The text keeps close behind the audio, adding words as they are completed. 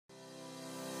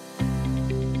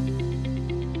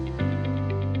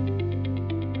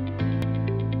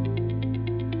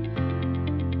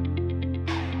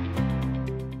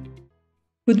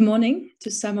Good morning to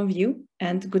some of you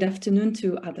and good afternoon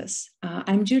to others.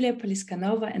 I'm Julia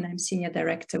Poliskanova and I'm Senior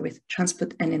Director with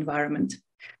Transport and Environment.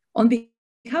 On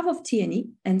behalf of TNE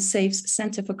and SAFE's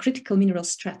Center for Critical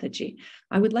Minerals Strategy,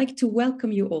 I would like to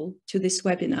welcome you all to this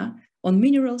webinar on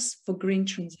minerals for green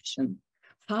transition,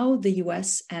 how the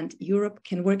US and Europe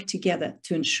can work together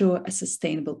to ensure a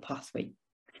sustainable pathway.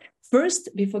 First,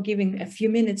 before giving a few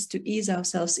minutes to ease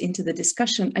ourselves into the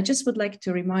discussion, I just would like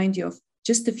to remind you of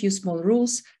just a few small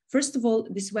rules. First of all,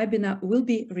 this webinar will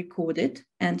be recorded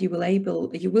and you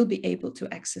will be able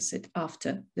to access it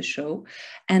after the show.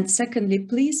 And secondly,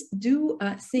 please do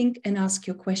think and ask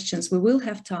your questions. We will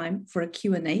have time for a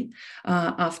Q&A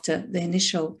after the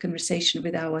initial conversation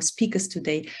with our speakers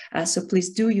today. So please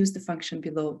do use the function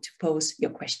below to pose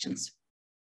your questions.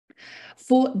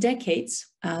 For decades,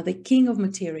 the king of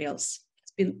materials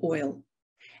has been oil.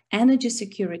 Energy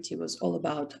security was all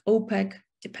about OPEC,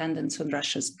 dependence on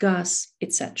Russia's gas,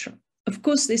 etc. Of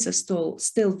course, these are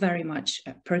still very much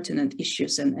pertinent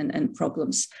issues and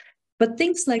problems. But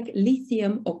things like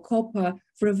lithium or copper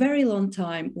for a very long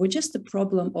time were just a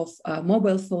problem of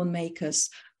mobile phone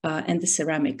makers and the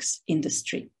ceramics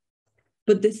industry.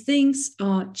 But the things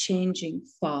are changing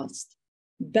fast.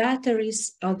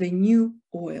 Batteries are the new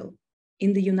oil.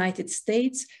 In the United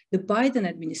States, the Biden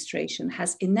administration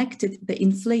has enacted the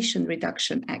Inflation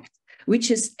Reduction Act, which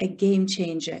is a game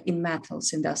changer in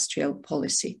metals industrial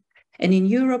policy. And in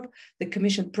Europe, the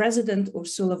Commission President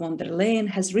Ursula von der Leyen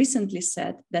has recently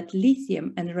said that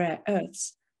lithium and rare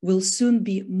earths will soon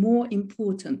be more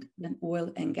important than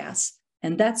oil and gas.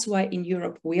 And that's why in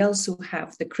Europe, we also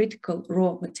have the Critical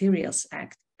Raw Materials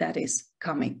Act that is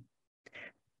coming.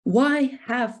 Why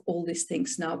have all these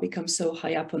things now become so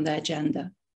high up on the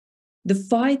agenda? The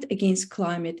fight against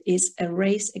climate is a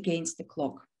race against the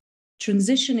clock.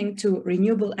 Transitioning to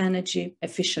renewable energy,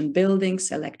 efficient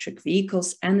buildings, electric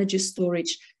vehicles, energy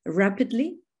storage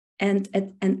rapidly and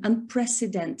at an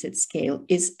unprecedented scale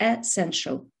is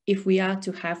essential if we are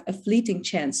to have a fleeting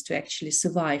chance to actually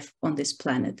survive on this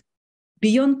planet.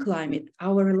 Beyond climate,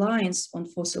 our reliance on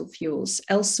fossil fuels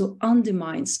also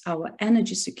undermines our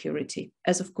energy security,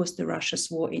 as of course the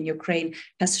Russia's war in Ukraine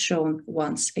has shown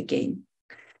once again.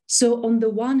 So on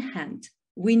the one hand,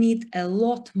 we need a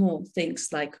lot more things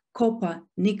like copper,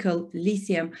 nickel,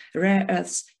 lithium, rare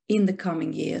earths in the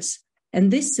coming years.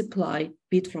 And this supply,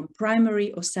 be it from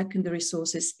primary or secondary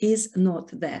sources, is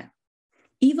not there.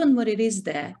 Even when it is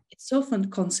there, it's often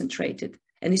concentrated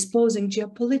and is posing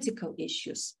geopolitical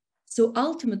issues. So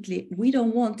ultimately, we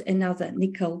don't want another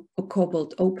nickel or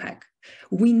cobalt OPEC.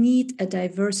 We need a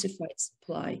diversified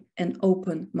supply and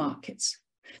open markets.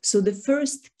 So the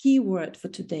first key word for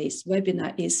today's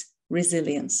webinar is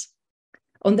resilience.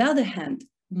 On the other hand,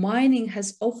 mining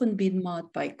has often been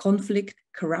marred by conflict,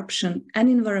 corruption, and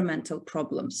environmental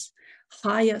problems.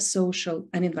 Higher social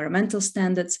and environmental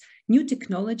standards, new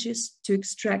technologies to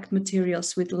extract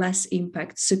materials with less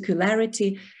impact,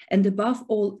 circularity, and above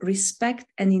all, respect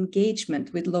and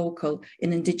engagement with local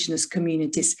and indigenous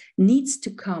communities needs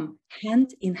to come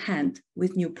hand in hand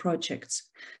with new projects.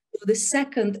 So the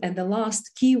second and the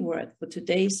last keyword for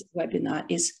today's webinar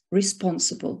is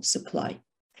responsible supply.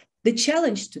 The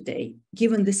challenge today,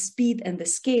 given the speed and the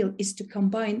scale, is to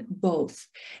combine both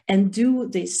and do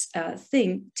this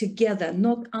thing together,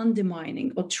 not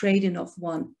undermining or trading off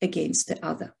one against the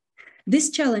other.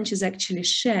 This challenge is actually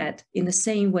shared in the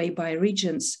same way by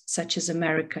regions such as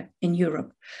America and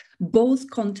Europe.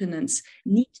 Both continents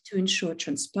need to ensure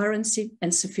transparency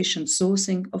and sufficient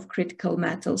sourcing of critical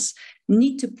metals,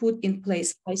 need to put in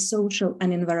place high social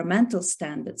and environmental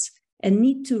standards, and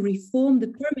need to reform the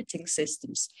permitting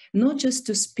systems, not just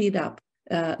to speed up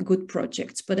good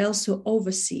projects, but also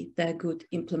oversee their good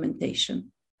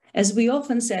implementation. As we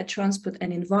often say at Transport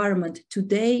and Environment,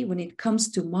 today, when it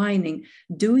comes to mining,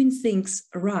 doing things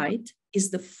right is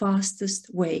the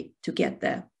fastest way to get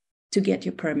there, to get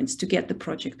your permits, to get the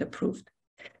project approved.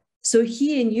 So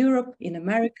here in Europe, in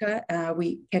America,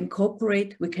 we can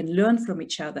cooperate, we can learn from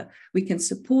each other, we can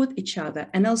support each other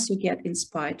and also get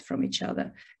inspired from each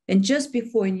other. And just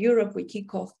before in Europe, we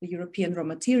kick off the European Raw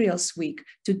Materials Week.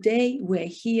 Today, we're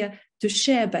here to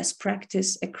share best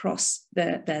practice across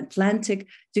the Atlantic,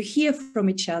 to hear from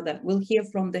each other. We'll hear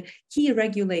from the key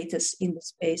regulators in the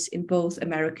space in both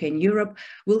America and Europe.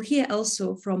 We'll hear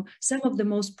also from some of the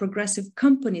most progressive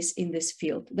companies in this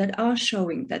field that are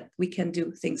showing that we can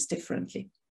do things differently.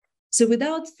 So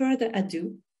without further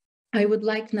ado, I would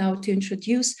like now to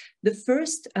introduce the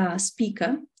first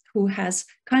speaker, who has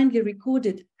kindly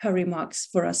recorded her remarks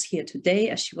for us here today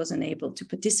as she wasn't able to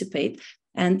participate.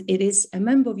 And it is a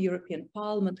member of European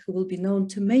Parliament who will be known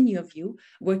to many of you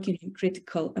working in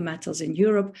critical metals in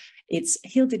Europe. It's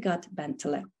Hildegard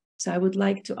Bentele. So I would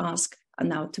like to ask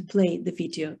now to play the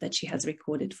video that she has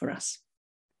recorded for us.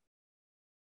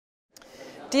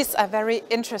 These are very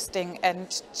interesting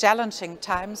and challenging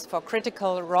times for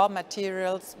critical raw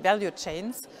materials value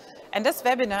chains, and this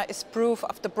webinar is proof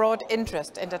of the broad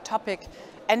interest in the topic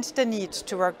and the need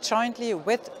to work jointly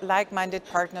with like-minded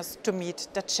partners to meet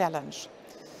the challenge.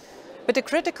 With the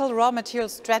critical raw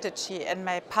materials strategy and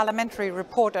my parliamentary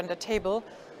report on the table,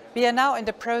 we are now in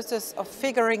the process of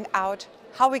figuring out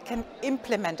how we can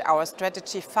implement our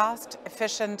strategy fast,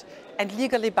 efficient and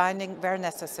legally binding where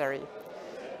necessary.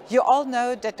 You all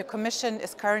know that the Commission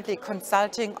is currently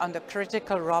consulting on the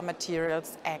Critical Raw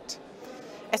Materials Act.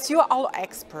 As you are all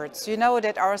experts, you know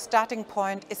that our starting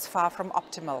point is far from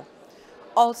optimal.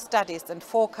 All studies and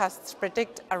forecasts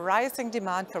predict a rising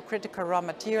demand for critical raw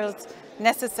materials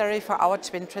necessary for our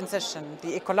twin transition,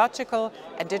 the ecological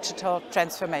and digital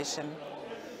transformation.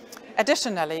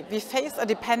 Additionally, we face a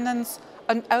dependence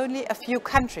on only a few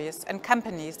countries and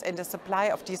companies in the supply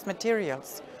of these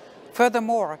materials.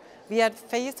 Furthermore, we are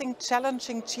facing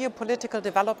challenging geopolitical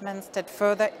developments that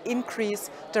further increase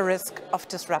the risk of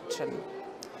disruption.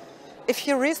 If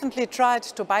you recently tried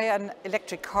to buy an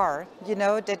electric car, you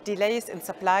know that delays in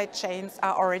supply chains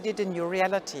are already the new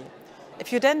reality.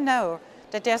 If you then know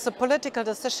that there's a political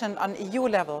decision on EU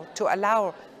level to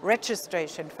allow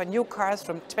registration for new cars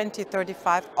from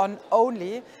 2035 on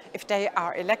only if they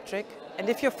are electric, and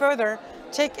if you further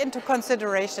take into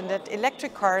consideration that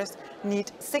electric cars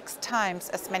need 6 times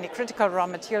as many critical raw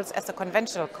materials as a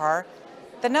conventional car,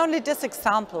 then only this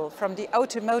example from the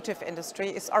automotive industry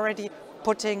is already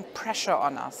putting pressure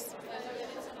on us.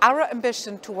 Our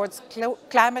ambition towards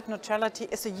climate neutrality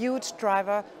is a huge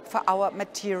driver for our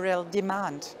material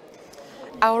demand.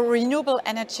 Our renewable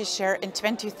energy share in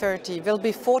 2030 will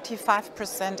be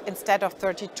 45% instead of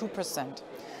 32%.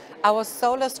 Our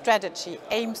solar strategy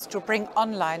aims to bring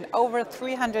online over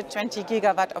 320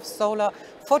 gigawatt of solar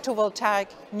photovoltaic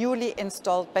newly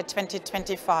installed by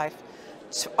 2025,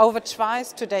 over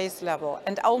twice today's level,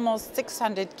 and almost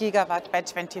 600 gigawatt by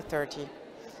 2030.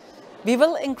 We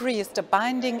will increase the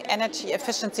binding energy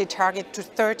efficiency target to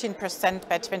 13%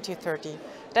 by 2030.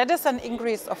 That is an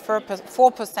increase of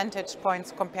 4 percentage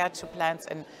points compared to plans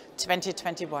in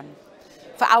 2021.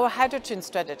 For our hydrogen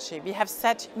strategy, we have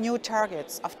set new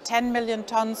targets of 10 million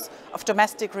tons of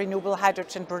domestic renewable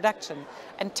hydrogen production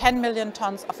and 10 million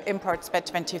tons of imports by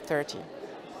 2030.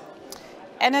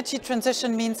 Energy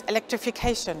transition means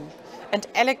electrification, and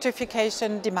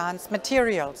electrification demands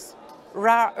materials.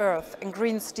 Rare earth and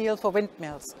green steel for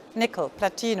windmills, nickel,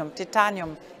 platinum,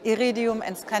 titanium, iridium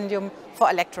and scandium for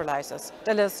electrolyzers.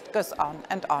 The list goes on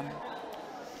and on.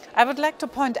 I would like to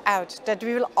point out that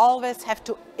we will always have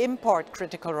to import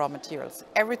critical raw materials.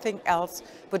 Everything else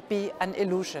would be an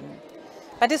illusion.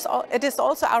 But it is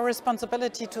also our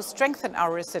responsibility to strengthen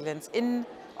our resilience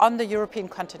on the European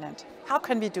continent. How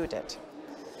can we do that?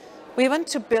 We want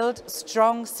to build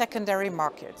strong secondary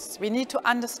markets. We need to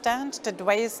understand that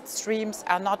waste streams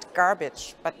are not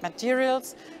garbage, but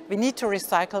materials we need to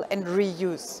recycle and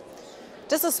reuse.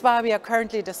 This is why we are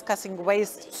currently discussing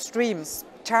waste streams,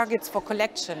 targets for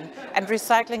collection and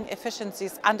recycling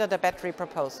efficiencies under the battery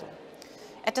proposal.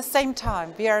 At the same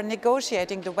time, we are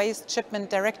negotiating the Waste Shipment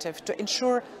Directive to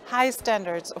ensure high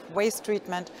standards of waste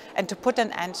treatment and to put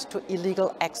an end to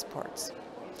illegal exports.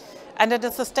 Under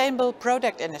the Sustainable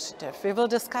Product Initiative, we will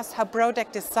discuss how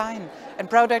product design and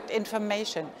product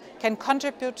information can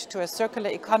contribute to a circular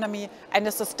economy and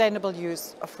a sustainable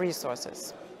use of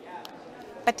resources.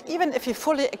 But even if we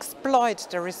fully exploit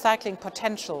the recycling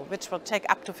potential, which will take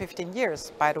up to 15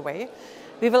 years, by the way,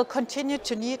 we will continue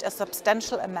to need a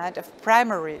substantial amount of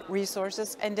primary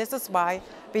resources, and this is why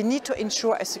we need to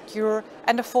ensure a secure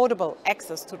and affordable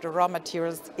access to the raw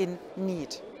materials in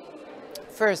need.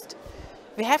 First,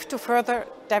 we have to further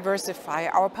diversify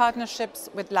our partnerships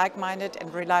with like-minded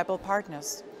and reliable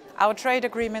partners. Our trade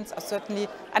agreements are certainly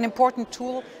an important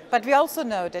tool, but we also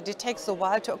know that it takes a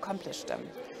while to accomplish them.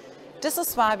 This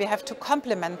is why we have to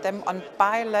complement them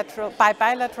by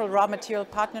bilateral raw material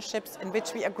partnerships in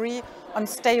which we agree on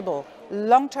stable,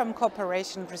 long-term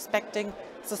cooperation respecting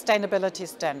sustainability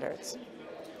standards.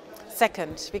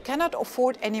 Second, we cannot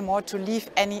afford anymore to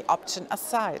leave any option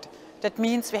aside. That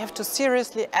means we have to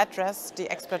seriously address the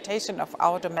exploitation of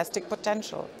our domestic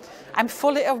potential. I'm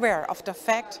fully aware of the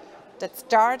fact that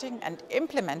starting and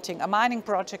implementing a mining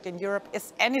project in Europe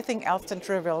is anything else than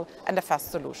trivial and a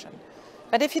fast solution.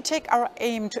 But if you take our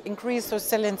aim to increase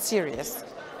resilience serious,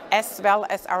 as well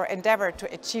as our endeavor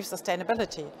to achieve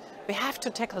sustainability, we have to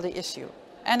tackle the issue.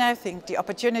 And I think the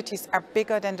opportunities are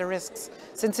bigger than the risks,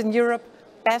 since in Europe,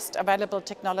 best available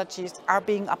technologies are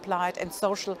being applied and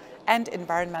social and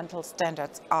environmental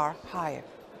standards are high.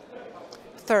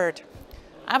 Third,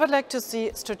 I would like to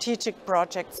see strategic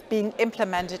projects being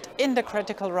implemented in the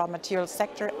critical raw materials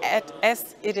sector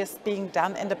as it is being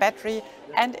done in the battery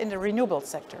and in the renewable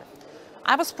sector.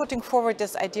 I was putting forward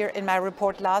this idea in my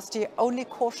report last year only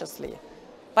cautiously,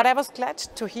 but I was glad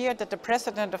to hear that the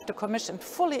President of the Commission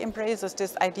fully embraces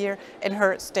this idea in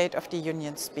her State of the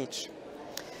Union speech.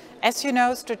 As you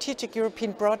know, strategic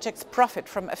European projects profit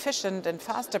from efficient and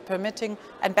faster permitting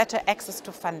and better access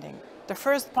to funding. The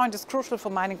first point is crucial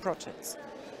for mining projects.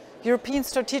 European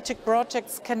strategic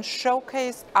projects can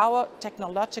showcase our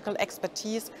technological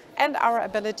expertise and our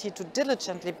ability to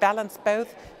diligently balance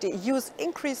both the EU's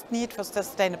increased need for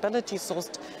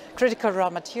sustainability-sourced critical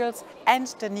raw materials and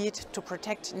the need to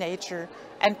protect nature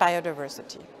and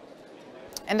biodiversity.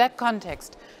 In that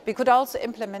context, we could also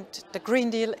implement the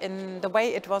Green Deal in the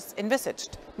way it was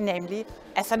envisaged, namely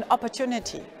as an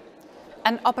opportunity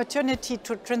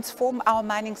to transform our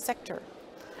mining sector,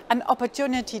 an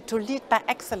opportunity to lead by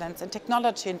excellence in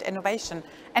technology and innovation,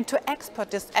 and to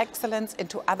export this excellence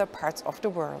into other parts of the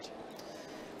world.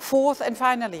 Fourth and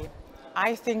finally,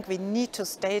 I think we need to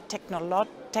stay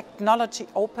technology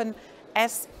open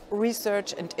as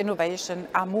research and innovation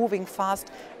are moving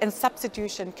fast and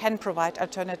substitution can provide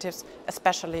alternatives,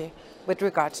 especially with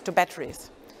regard to batteries.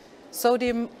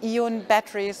 Sodium-ion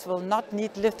batteries will not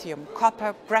need lithium,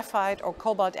 copper, graphite or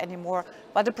cobalt anymore,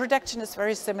 but the production is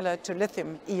very similar to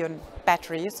lithium-ion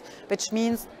batteries, which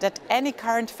means that any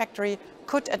current factory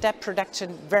could adapt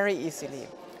production very easily.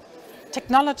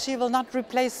 Technology will not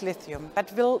replace lithium,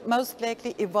 but will most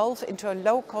likely evolve into a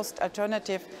low-cost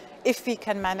alternative if we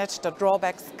can manage the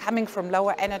drawbacks coming from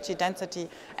lower energy density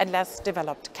and less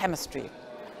developed chemistry.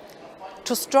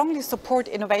 To strongly support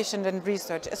innovation and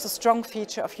research is a strong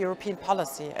feature of European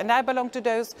policy, and I belong to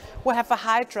those who have a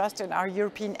high trust in our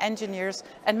European engineers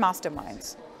and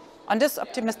masterminds. On this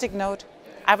optimistic note,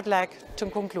 I would like to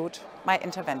conclude my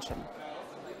intervention.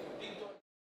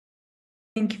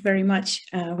 Thank you very much.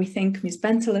 We thank Ms.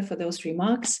 Bentele for those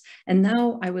remarks. And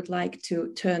now I would like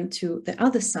to turn to the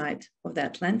other side of the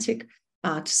Atlantic,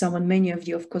 to someone many of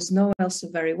you, of course, know also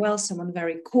very well, someone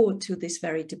very core to this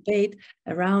very debate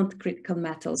around critical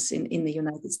metals in the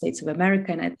United States of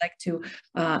America. And I'd like to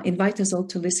invite us all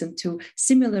to listen to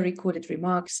similar recorded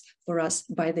remarks for us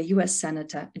by the US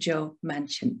Senator Joe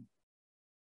Manchin.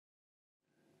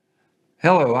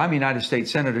 Hello, I'm United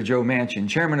States Senator Joe Manchin,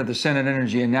 Chairman of the Senate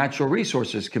Energy and Natural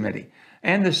Resources Committee,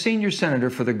 and the Senior Senator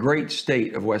for the great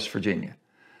state of West Virginia.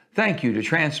 Thank you to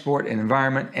Transport and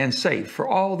Environment and SAFE for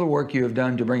all the work you have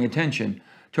done to bring attention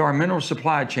to our mineral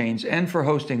supply chains and for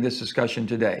hosting this discussion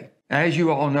today. As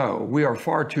you all know, we are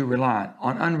far too reliant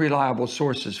on unreliable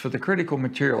sources for the critical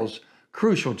materials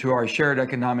crucial to our shared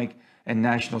economic and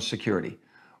national security,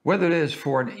 whether it is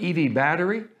for an EV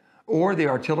battery or the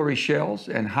artillery shells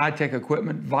and high-tech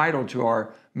equipment vital to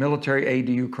our military aid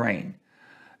to Ukraine.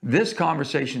 This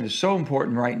conversation is so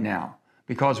important right now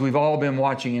because we've all been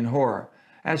watching in horror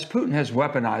as Putin has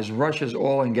weaponized Russia's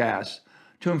oil and gas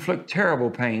to inflict terrible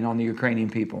pain on the Ukrainian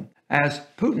people. As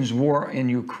Putin's war in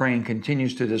Ukraine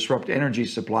continues to disrupt energy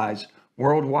supplies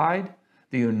worldwide,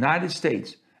 the United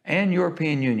States and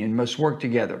European Union must work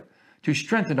together to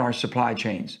strengthen our supply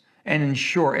chains and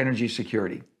ensure energy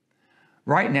security.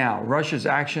 Right now, Russia's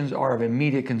actions are of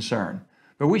immediate concern,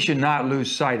 but we should not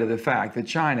lose sight of the fact that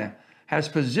China has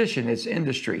positioned its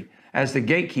industry as the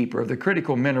gatekeeper of the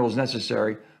critical minerals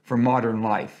necessary for modern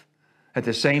life. At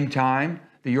the same time,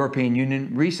 the European Union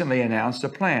recently announced a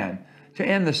plan to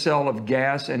end the sale of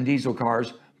gas and diesel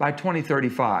cars by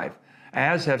 2035,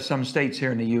 as have some states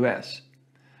here in the U.S.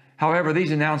 However,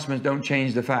 these announcements don't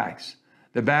change the facts.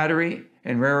 The battery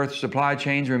and rare earth supply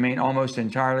chains remain almost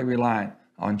entirely reliant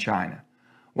on China,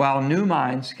 while new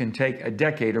mines can take a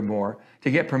decade or more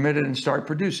to get permitted and start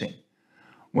producing.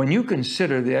 When you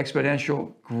consider the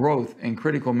exponential growth in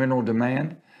critical mineral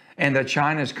demand and that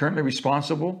China is currently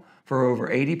responsible for over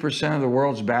 80% of the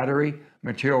world's battery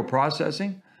material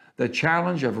processing, the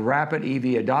challenge of rapid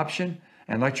EV adoption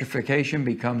and electrification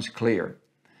becomes clear.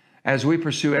 As we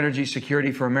pursue energy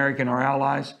security for America and our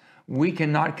allies, we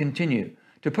cannot continue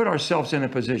to put ourselves in a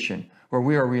position where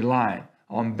we are reliant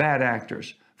on bad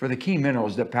actors for the key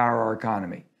minerals that power our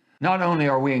economy. Not only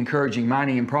are we encouraging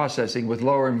mining and processing with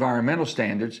lower environmental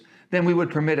standards than we would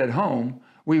permit at home,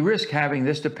 we risk having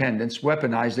this dependence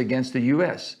weaponized against the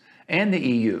US and the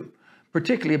EU,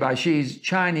 particularly by Xi's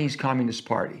Chinese Communist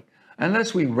Party,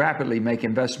 unless we rapidly make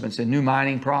investments in new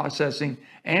mining, processing,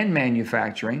 and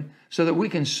manufacturing so that we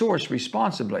can source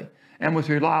responsibly and with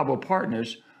reliable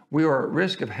partners, we are at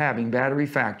risk of having battery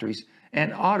factories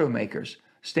and automakers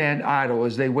stand idle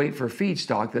as they wait for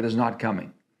feedstock that is not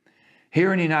coming.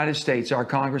 Here in the United States, our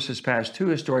Congress has passed 2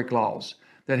 historic laws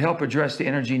that help address the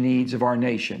energy needs of our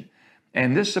nation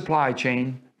and this supply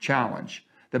chain challenge,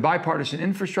 the Bipartisan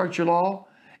Infrastructure Law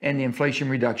and the Inflation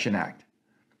Reduction Act.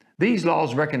 These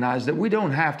laws recognize that we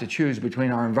don't have to choose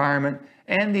between our environment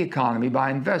and the economy by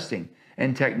investing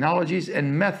in technologies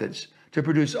and methods to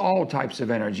produce all types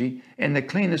of energy in the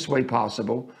cleanest way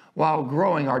possible while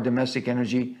growing our domestic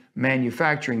energy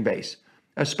manufacturing base,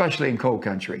 especially in coal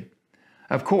country.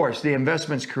 Of course, the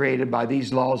investments created by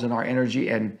these laws in our energy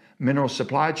and mineral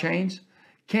supply chains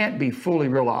can't be fully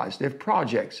realized if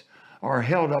projects are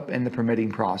held up in the permitting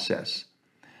process.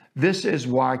 This is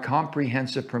why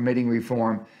comprehensive permitting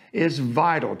reform is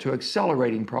vital to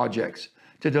accelerating projects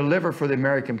to deliver for the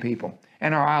American people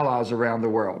and our allies around the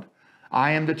world.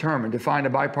 I am determined to find a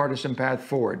bipartisan path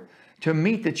forward to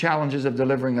meet the challenges of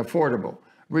delivering affordable,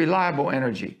 reliable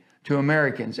energy to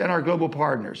Americans and our global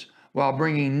partners while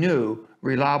bringing new,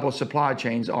 reliable supply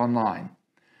chains online.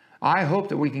 I hope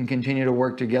that we can continue to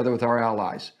work together with our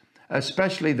allies,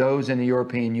 especially those in the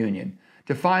European Union,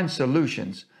 to find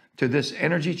solutions to this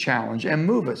energy challenge and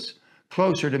move us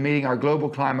closer to meeting our global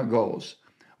climate goals,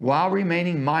 while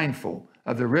remaining mindful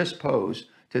of the risk posed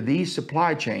to these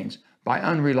supply chains by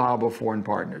unreliable foreign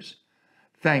partners.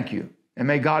 Thank you, and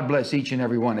may God bless each and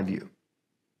every one of you.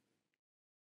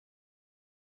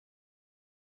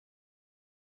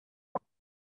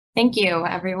 Thank you,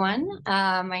 everyone.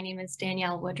 My name is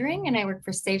Danielle Woodring, and I work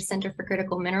for Safe Center for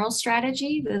Critical Minerals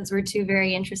Strategy. Those were 2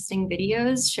 very interesting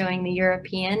videos showing the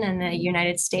European and the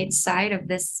United States side of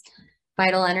this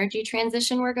vital energy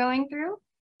transition we're going through.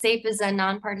 SAFE is a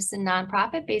nonpartisan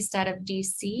nonprofit based out of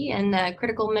DC, and the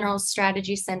Critical Minerals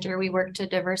Strategy Center, we work to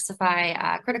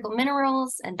diversify critical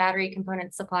minerals and battery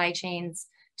component supply chains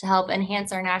to help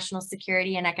enhance our national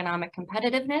security and economic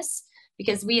competitiveness,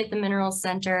 because we at the Minerals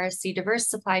Center see diverse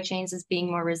supply chains as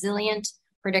being more resilient,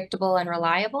 predictable, and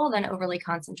reliable than overly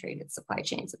concentrated supply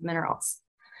chains of minerals.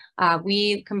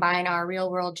 We combine our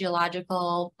real-world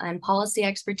geological and policy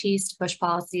expertise to push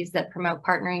policies that promote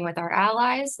partnering with our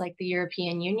allies, like the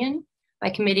European Union, by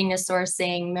committing to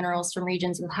sourcing minerals from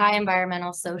regions with high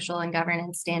environmental, social, and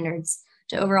governance standards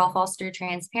to overall foster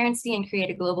transparency and create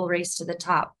a global race to the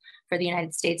top for the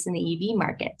United States in the EV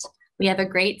market. We have a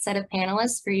great set of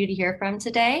panelists for you to hear from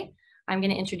today. I'm going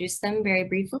to introduce them very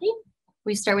briefly.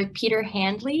 We start with Peter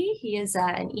Handley. He is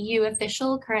an EU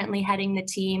official currently heading the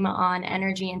team on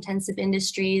energy-intensive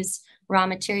industries, raw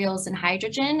materials, and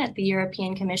hydrogen at the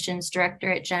European Commission's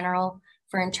Directorate General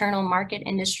for Internal Market,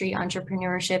 Industry,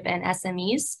 Entrepreneurship, and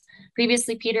SMEs.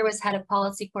 Previously, Peter was head of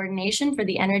policy coordination for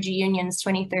the Energy Union's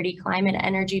 2030 Climate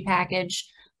Energy Package,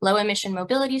 Low Emission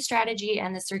Mobility Strategy,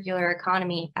 and the Circular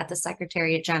Economy at the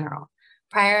Secretariat General.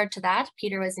 Prior to that,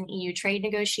 Peter was an EU trade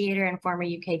negotiator and former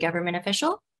UK government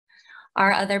official.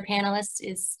 Our other panelist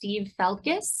is Steve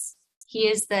Feldgus. He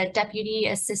is the Deputy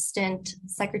Assistant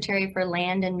Secretary for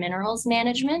Land and Minerals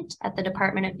Management at the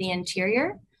Department of the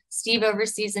Interior. Steve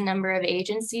oversees a number of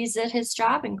agencies at his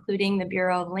job, including the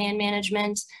Bureau of Land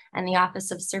Management and the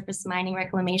Office of Surface Mining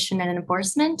Reclamation and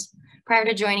Enforcement. Prior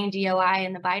to joining DOI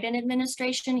in the Biden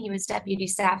administration, he was Deputy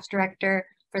Staff Director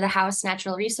for the House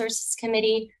Natural Resources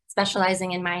Committee,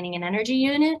 specializing in mining and energy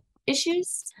unit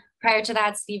issues. Prior to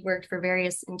that, Steve worked for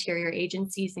various interior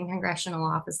agencies and congressional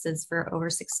offices for over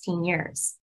 16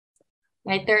 years.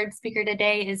 My third speaker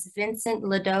today is Vincent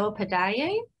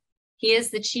Ledoux-Padaille. He is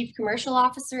the Chief Commercial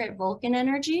Officer at Vulcan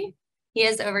Energy. He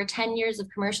has over 10 years of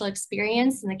commercial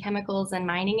experience in the chemicals and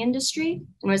mining industry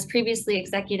and was previously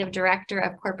Executive Director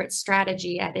of Corporate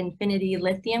Strategy at Infinity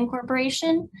Lithium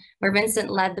Corporation, where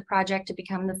Vincent led the project to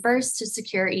become the first to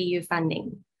secure EU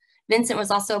funding. Vincent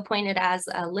was also appointed as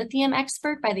a lithium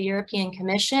expert by the European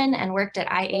Commission and worked at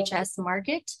IHS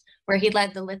Markit, where he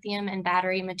led the lithium and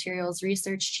battery materials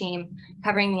research team,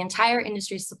 covering the entire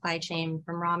industry supply chain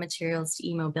from raw materials to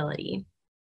e-mobility.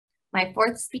 My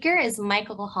fourth speaker is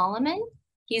Michael Holloman.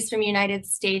 He's from United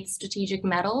States Strategic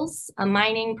Metals, a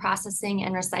mining, processing,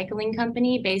 and recycling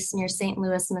company based near St.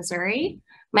 Louis, Missouri.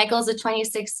 Michael's a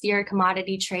 26-year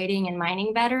commodity trading and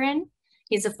mining veteran.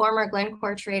 He's a former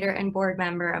Glencore trader and board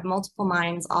member of multiple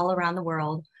mines all around the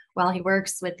world, while he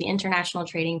works with the international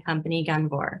trading company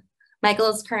Gunvor. Michael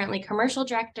is currently commercial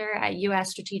director at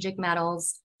U.S. Strategic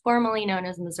Metals, formerly known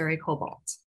as Missouri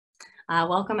Cobalt.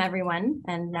 Welcome, everyone.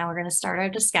 And now we're going to start our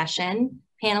discussion.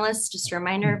 Panelists, just a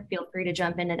reminder, feel free to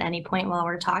jump in at any point while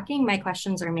we're talking. My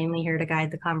questions are mainly here to guide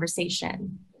the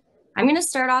conversation. I'm going to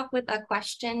start off with a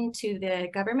question to the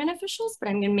government officials, but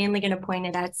I'm mainly going to point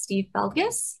it at Steve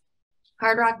Feldgus.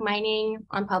 Hard rock mining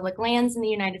on public lands in the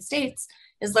United States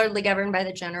is largely governed by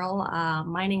the General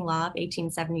Mining Law of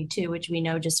 1872, which we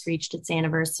know just reached its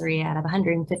anniversary out of a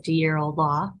 150-year-old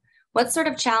law. What sort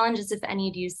of challenges, if any,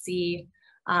 do you see,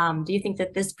 do you think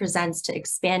that this presents to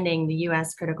expanding the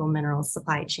U.S. critical minerals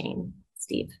supply chain?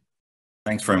 Steve.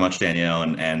 Thanks very much, Danielle,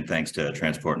 and thanks to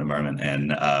Transport and Environment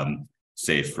and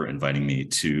SAFE for inviting me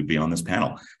to be on this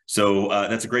panel. So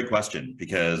that's a great question,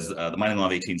 because the Mining Law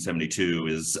of 1872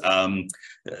 is,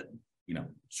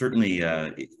 certainly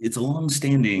it's a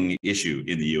long-standing issue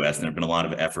in the U.S., and there have been a lot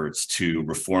of efforts to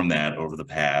reform that over the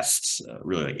past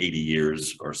really like 80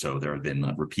 years or so. There have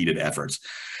been repeated efforts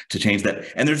to change that.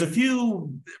 And there's a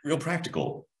few real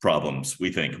practical problems,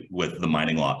 we think, with the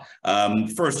mining law.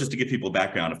 First, just to give people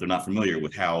background, if they're not familiar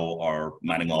with how our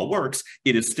mining law works,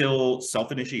 it is still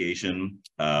self-initiation.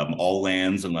 All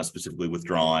lands, unless specifically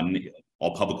withdrawn,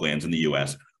 all public lands in the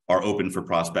U.S. are open for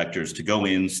prospectors to go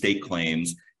in, stake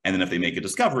claims, and then if they make a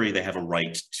discovery, they have a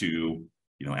right to,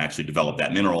 actually develop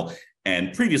that mineral.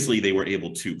 And previously, they were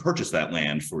able to purchase that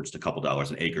land for just a couple dollars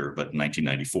an acre, but in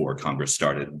 1994, Congress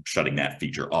started shutting that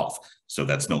feature off. So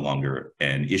that's no longer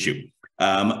an issue.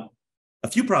 A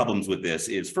few problems with this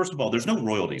is, first of all, there's no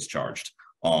royalties charged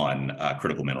on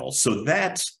critical minerals. So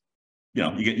that,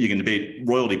 you can debate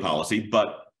royalty policy,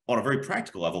 but on a very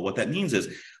practical level, what that means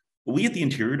is we at the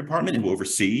Interior Department, who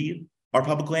oversee our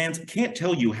public lands, can't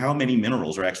tell you how many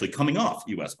minerals are actually coming off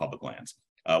U.S. public lands.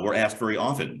 We're asked very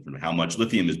often how much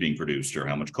lithium is being produced, or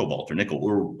how much cobalt or nickel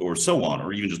or so on,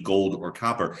 or even just gold or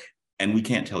copper. And we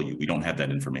can't tell you. We don't have that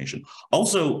information.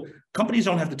 Also, companies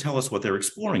don't have to tell us what they're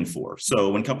exploring for. So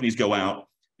when companies go out,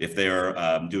 if they're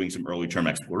doing some early term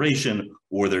exploration,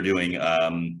 or they're doing,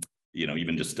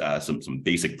 even just some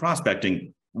basic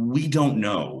prospecting, we don't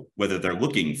know whether they're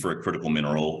looking for a critical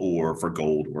mineral or for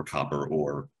gold or copper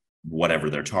or whatever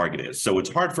their target is. So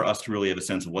it's hard for us to really have a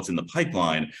sense of what's in the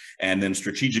pipeline and then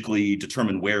strategically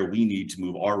determine where we need to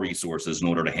move our resources in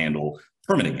order to handle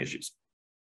permitting issues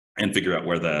and figure out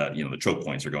where the choke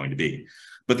points are going to be.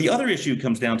 But the other issue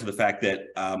comes down to the fact that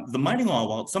the mining law,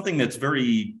 while it's something that's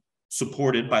very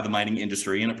supported by the mining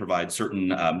industry and it provides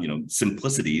certain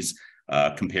simplicities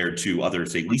compared to other,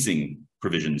 say, leasing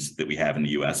provisions that we have in the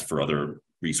US for other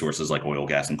resources like oil,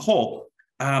 gas, and coal,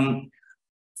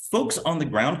 folks on the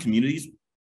ground, communities,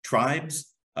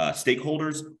 tribes,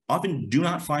 stakeholders often do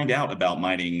not find out about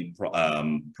mining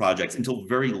projects until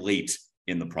very late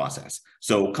in the process.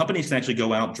 So companies can actually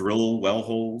go out, drill well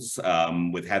holes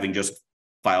with having just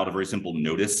filed a very simple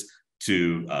notice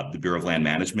to the Bureau of Land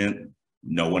Management.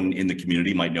 No one in the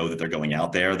community might know that they're going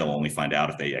out there. They'll only find out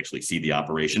if they actually see the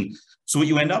operation. So what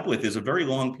you end up with is a very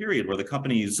long period where the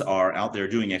companies are out there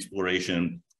doing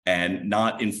exploration and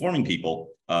not informing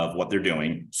people of what they're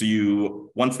doing. So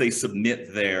once they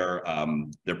submit their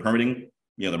permitting,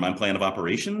 their mine plan of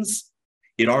operations,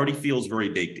 it already feels very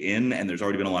baked in, and there's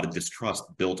already been a lot of distrust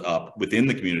built up within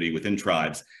the community, within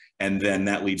tribes, and then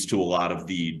that leads to a lot of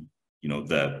the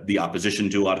opposition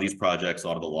to a lot of these projects, a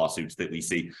lot of the lawsuits that we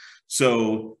see.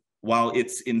 So while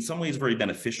it's in some ways very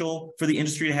beneficial for the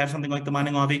industry to have something like the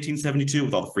Mining Law of 1872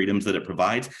 with all the freedoms that it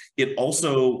provides, it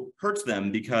also hurts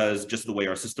them because just the way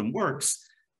our system works,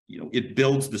 it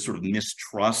builds this sort of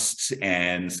mistrust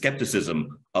and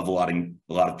skepticism of a lot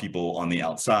of people on the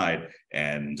outside,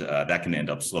 and that can end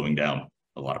up slowing down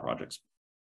a lot of projects.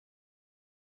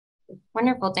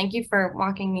 Wonderful. Thank you for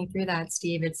walking me through that,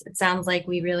 Steve. It sounds like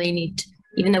we really need to,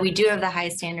 even though we do have the high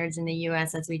standards in the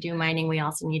U.S. as we do mining, we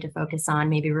also need to focus on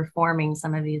maybe reforming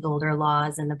some of these older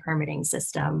laws in the permitting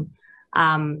system.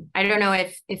 I don't know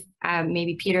if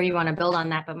maybe, Peter, you want to build on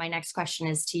that, but my next question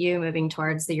is to you, moving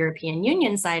towards the European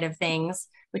Union side of things,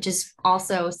 which is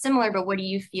also similar, but what do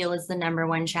you feel is the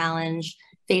 #1 challenge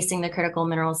facing the critical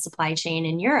minerals supply chain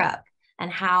in Europe?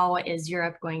 And how is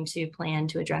Europe going to plan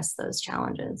to address those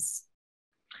challenges?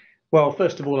 Well,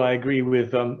 first of all, I agree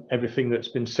with everything that's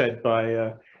been said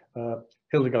by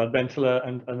Hildegard Bentele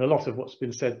and a lot of what's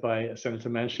been said by Senator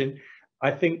Manchin.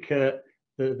 I think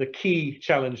the key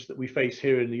challenge that we face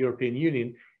here in the European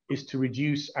Union is to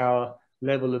reduce our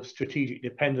level of strategic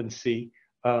dependency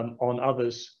on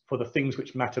others for the things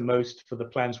which matter most for the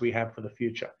plans we have for the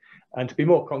future. And to be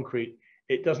more concrete,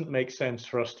 it doesn't make sense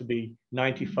for us to be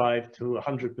 95 to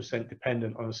 100%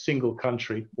 dependent on a single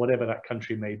country, whatever that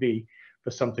country may be,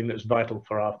 for something that's vital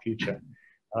for our future.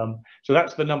 So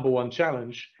that's the #1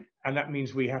 challenge. And that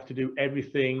means we have to do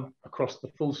everything across the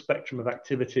full spectrum of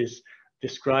activities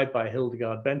described by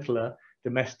Hildegard Bentele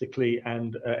domestically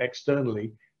and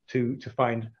externally to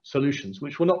find solutions,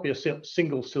 which will not be a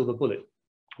single silver bullet.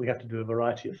 We have to do a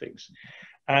variety of things.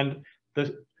 And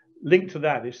the link to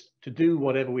that is to do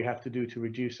whatever we have to do to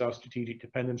reduce our strategic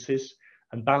dependencies,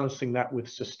 and balancing that with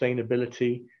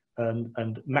sustainability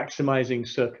and maximizing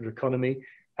circular economy,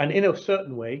 and in a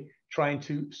certain way trying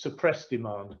to suppress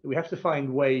demand. We have to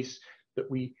find ways that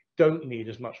we don't need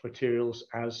as much materials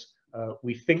as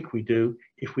we think we do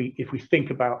if we think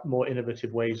about more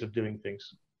innovative ways of doing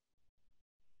things.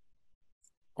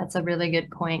 That's a really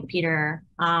good point, Peter.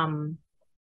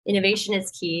 Innovation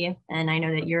is key, and I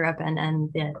know that Europe and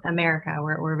America,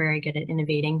 we're very good at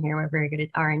innovating here. We're very good at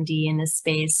R&D in this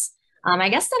space. I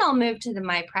guess then I'll move to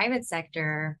my private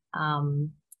sector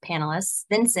panelists.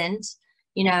 Vincent,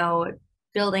 you know,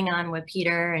 building on what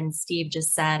Peter and Steve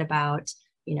just said about,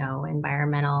 you know,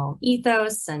 environmental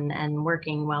ethos and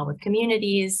working well with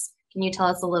communities. Can you tell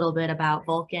us a little bit about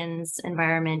Vulcan's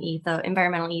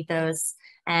environmental ethos?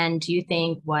 And do you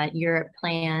think what Europe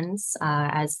plans,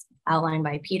 as outlined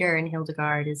by Peter and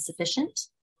Hildegard, is sufficient?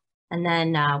 And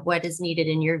then what is needed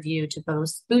in your view to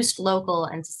boost local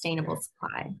and sustainable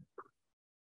supply?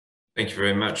 Thank you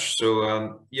very much.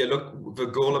 So yeah, look, the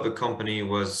goal of the company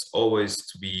was always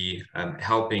to be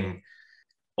helping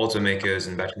automakers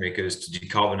and battery makers to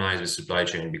decarbonize the supply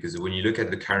chain, because when you look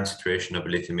at the current situation of the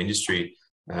lithium industry,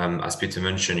 as Peter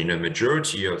mentioned, you know,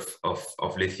 majority of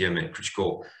lithium and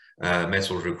critical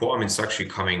metals requirements actually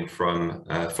coming from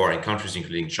foreign countries,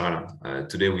 including China.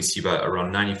 Today, we see that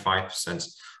around 95%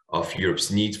 of Europe's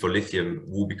need for lithium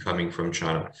will be coming from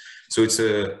China. So it's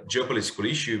a geopolitical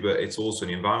issue, but it's also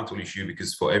an environmental issue,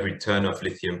 because for every ton of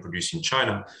lithium produced in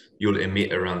China, you'll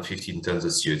emit around 15 tons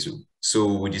of CO2.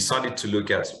 So we decided to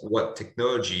look at what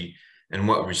technology and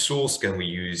what resource can we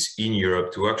use in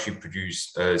Europe to actually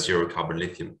produce zero carbon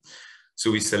lithium.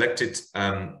 So we selected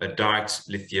a direct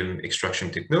lithium extraction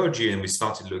technology, and we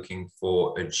started looking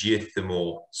for a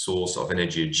geothermal source of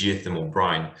energy, a geothermal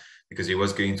brine, because it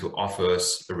was going to offer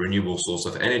us a renewable source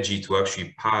of energy to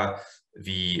actually power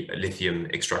the lithium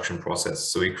extraction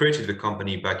process. So we created the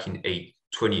company back in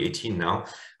 2018 now.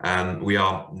 We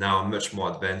are now much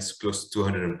more advanced, close to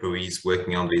 200 employees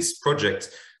working on this project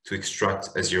to extract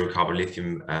a zero carbon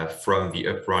lithium from the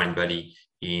Upper Rhine Valley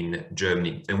in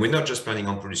Germany. And we're not just planning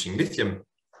on producing lithium,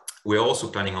 we're also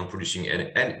planning on producing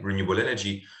renewable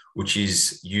energy, which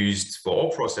is used for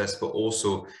our process, but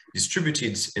also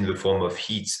distributed in the form of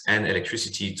heat and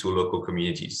electricity to local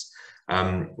communities.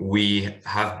 We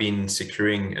have been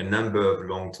securing a number of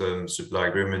long-term supply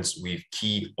agreements with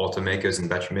key automakers and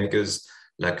battery makers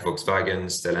like Volkswagen,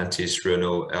 Stellantis,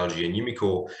 Renault, LG, and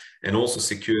Umicore, and also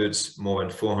secured more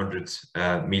than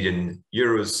 400 million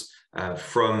euros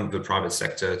from the private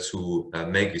sector to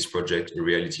make this project a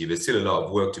reality. There's still a lot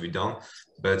of work to be done,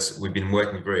 but we've been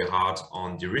working very hard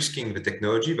on de-risking the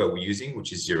technology that we're using,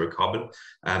 which is zero carbon,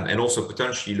 and also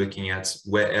potentially looking at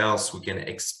where else we can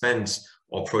expand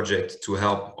our project to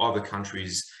help other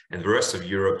countries and the rest of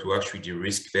Europe to actually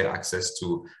de-risk their access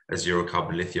to a zero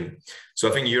carbon lithium. So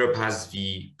I think Europe has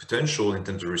the potential in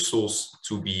terms of resource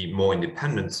to be more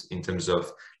independent in terms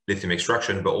of lithium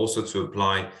extraction, but also to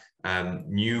apply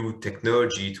new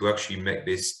technology to actually make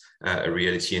this a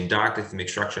reality. And direct lithium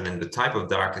extraction and the type of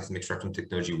direct lithium extraction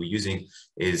technology we're using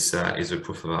is a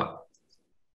proof of that.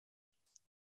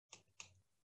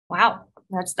 Wow,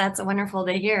 that's wonderful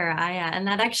to hear. And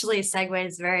that actually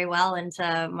segues very well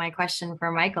into my question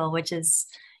for Michael, which is,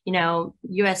 you know,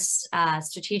 U.S.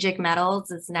 Strategic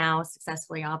Metals is now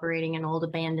successfully operating an old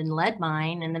abandoned lead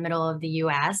mine in the middle of the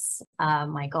U.S.,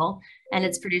 Michael, and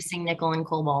it's producing nickel and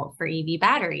cobalt for EV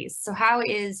batteries. So how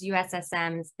is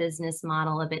USSM's business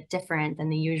model a bit different than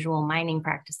the usual mining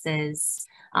practices,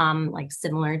 like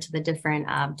similar to the different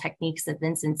techniques that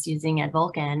Vincent's using at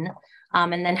Vulcan?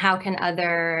 And then how can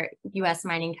other U.S.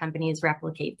 mining companies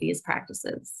replicate these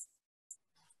practices?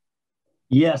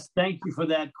 Yes, thank you for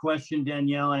that question,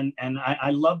 Danielle. And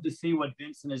I love to see what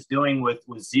Vincent is doing with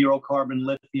zero carbon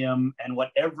lithium and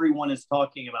what everyone is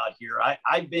talking about here.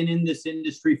 I've been in this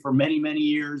industry for many, many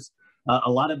years, a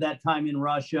lot of that time in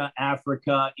Russia,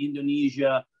 Africa,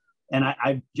 Indonesia. And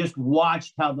I've just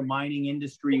watched how the mining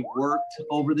industry worked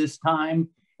over this time.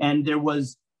 And there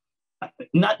was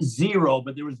not zero,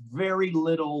 but there was very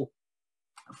little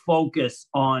focus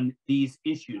on these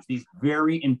issues, these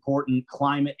very important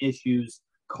climate issues,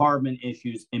 carbon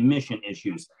issues, emission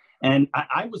issues. And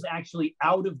I was actually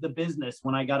out of the business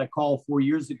when I got a call 4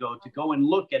 years ago to go and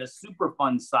look at a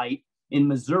Superfund site in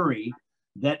Missouri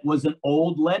that was an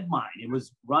old lead mine. It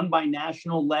was run by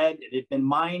National Lead. It had been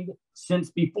mined since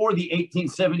before the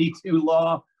 1872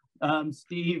 law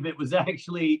Steve. It was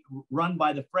actually run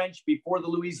by the French before the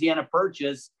Louisiana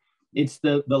Purchase. It's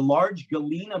the large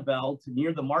Galena belt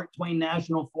near the Mark Twain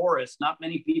National Forest. Not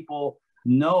many people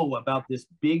know about this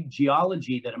big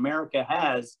geology that America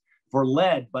has for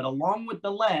lead, but along with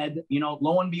the lead, you know,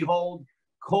 lo and behold,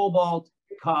 cobalt,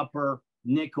 copper,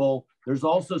 nickel. There's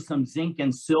also some zinc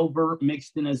and silver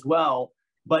mixed in as well.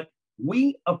 But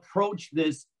we approach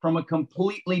this from a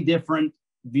completely different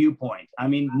viewpoint. I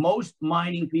mean, most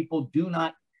mining people do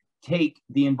not take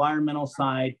the environmental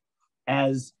side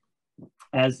as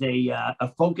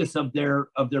a focus of their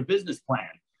business plan.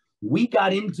 We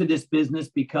got into this business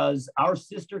because our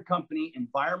sister company,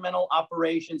 Environmental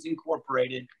Operations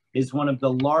Incorporated, is one of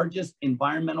the largest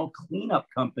environmental cleanup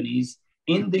companies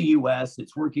in the US.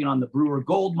 It's working on the Brewer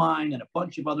Gold Mine and a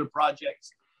bunch of other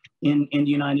projects in the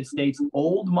United States,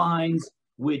 old mines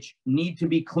which need to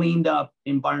be cleaned up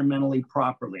environmentally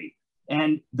properly.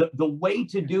 And the way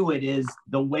to do it is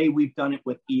the way we've done it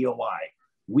with EOI.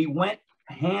 We went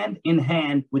hand in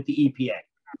hand with the EPA.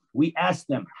 We asked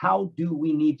them, how do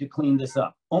we need to clean this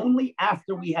up? Only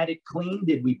after we had it cleaned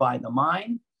did we buy the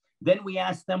mine. Then we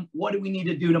asked them, what do we need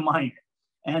to do to mine it?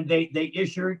 And they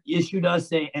issued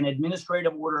us an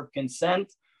administrative order of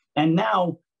consent. And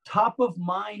now top of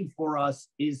mind for us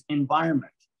is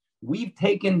environment. We've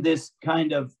taken this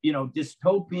kind of, you know,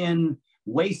 dystopian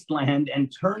wasteland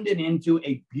and turned it into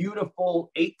a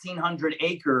beautiful 1,800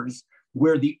 acres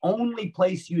where the only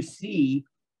place you see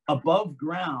above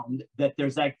ground that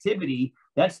there's activity,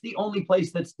 that's the only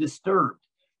place that's disturbed.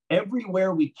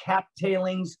 Everywhere we cap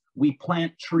tailings, we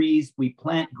plant trees, we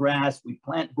plant grass, we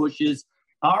plant bushes.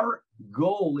 Our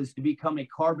goal is to become a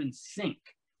carbon sink,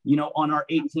 you know, on our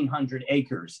 1,800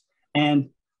 acres. And,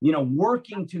 you know,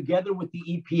 working together with the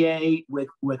EPA,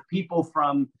 with people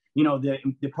from, you know, the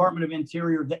Department of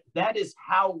Interior, that is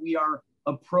how we are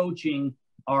approaching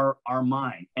our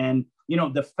mine. And, you know,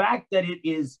 the fact that it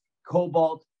is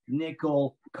cobalt,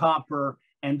 nickel, copper,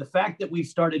 and the fact that we've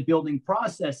started building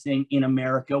processing in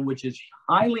America, which is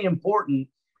highly important,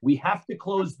 we have to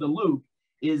close the loop,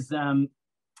 is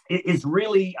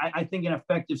really, I think, an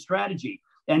effective strategy.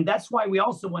 And that's why we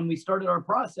also, when we started our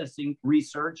processing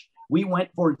research, we went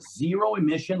for zero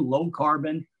emission, low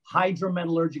carbon,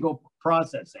 hydrometallurgical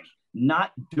processing,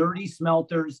 not dirty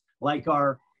smelters like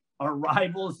our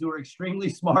rivals who are extremely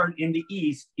smart in the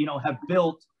East, you know, have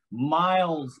built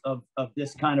miles of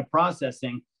this kind of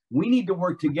processing. We need to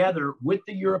work together with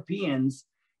the Europeans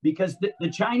because the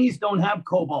Chinese don't have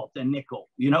cobalt and nickel.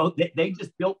 You know, they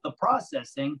just built the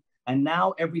processing and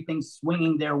now everything's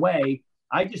swinging their way.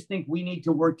 I just think we need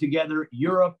to work together,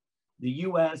 Europe, the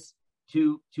US,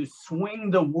 to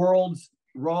swing the world's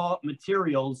raw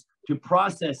materials to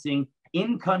processing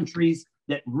in countries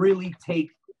that really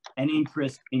take an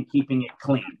interest in keeping it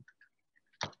clean.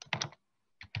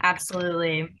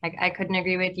 Absolutely. I couldn't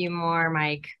agree with you more,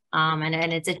 Mike.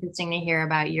 And it's interesting to hear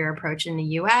about your approach in the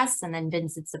US and then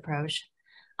Vincent's approach.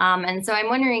 And so I'm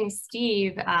wondering,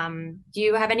 Steve, do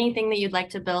you have anything that you'd like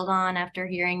to build on after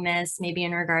hearing this, maybe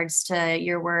in regards to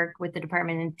your work with the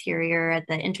Department of Interior at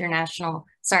the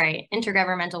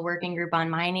Intergovernmental Working Group on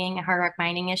Mining, hard rock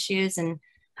mining issues, and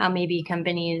how maybe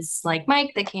companies like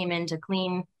Mike that came in to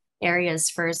clean areas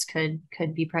first could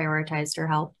be prioritized or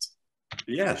helped?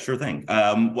 Yeah, sure thing.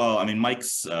 Well, I mean,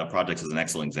 Mike's project is an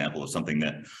excellent example of something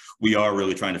that we are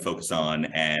really trying to focus on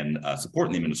and support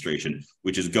in the administration,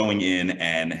 which is going in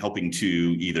and helping to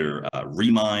either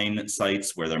remine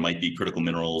sites where there might be critical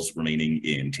minerals remaining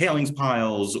in tailings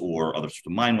piles or other sorts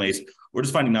of mine waste, or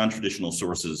just finding non-traditional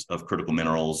sources of critical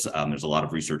minerals. There's a lot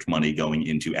of research money going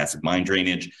into acid mine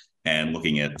drainage and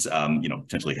looking at, you know,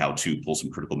 potentially how to pull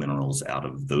some critical minerals out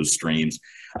of those streams.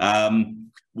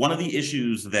 One of the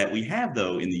issues that we have,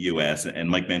 though, in the U.S., and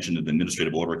Mike mentioned an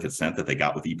administrative order of consent that they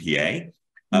got with EPA,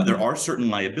 there are certain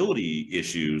liability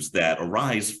issues that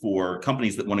arise for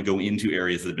companies that want to go into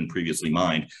areas that have been previously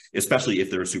mined, especially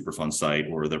if they're a Superfund site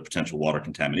or there are potential water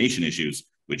contamination issues,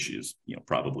 which is, you know,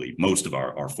 probably most of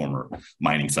our former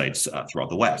mining sites throughout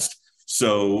the West.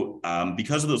 So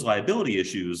because of those liability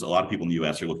issues, a lot of people in the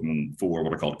U.S. are looking for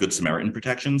what are called Good Samaritan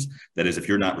protections. That is, if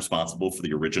you're not responsible for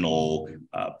the original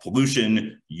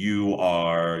pollution, you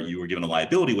are given a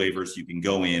liability waiver, so you can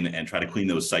go in and try to clean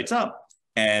those sites up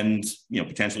and, you know,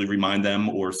 potentially remine them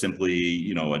or simply,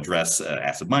 you know, address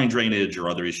acid mine drainage or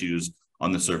other issues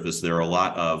on the surface. There are a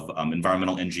lot of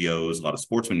environmental NGOs, a lot of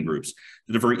sportsman groups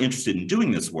that are very interested in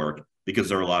doing this work because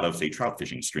there are a lot of, say, trout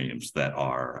fishing streams that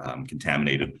are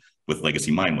contaminated with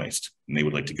legacy mine waste. And they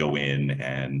would like to go in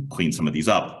and clean some of these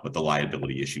up, but the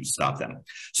liability issues stop them.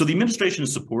 So the administration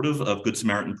is supportive of Good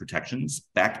Samaritan protections.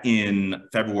 Back in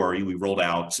February, we rolled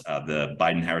out the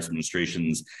Biden-Harris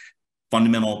administration's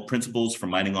fundamental principles for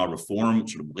mining law reform,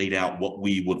 sort of laid out what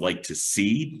we would like to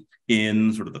see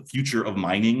in sort of the future of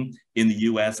mining in the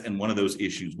US. And one of those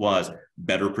issues was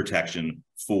better protection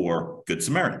for Good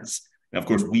Samaritans. Now, of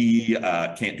course, we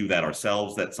can't do that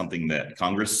ourselves. That's something that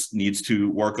Congress needs to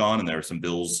work on. And there are some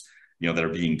bills, that are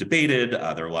being debated.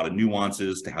 There are a lot of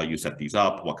nuances to how you set these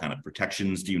up. What kind of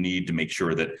protections do you need to make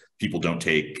sure that people don't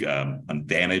take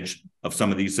advantage of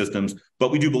some of these systems? But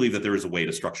we do believe that there is a way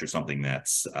to structure something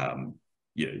that's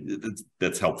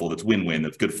that's helpful, that's win-win,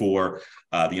 that's good for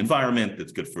the environment,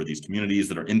 that's good for these communities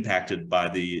that are impacted by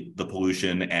the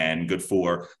pollution, and good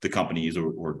for the companies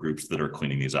or groups that are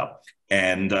cleaning these up.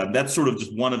 And that's sort of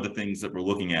just one of the things that we're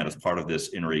looking at as part of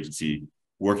this interagency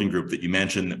working group that you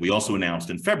mentioned, that we also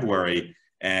announced in February.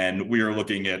 And we are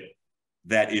looking at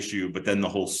that issue, but then the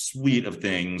whole suite of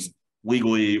things,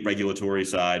 legally, regulatory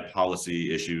side,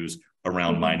 policy issues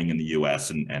around mining in the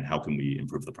US, and how can we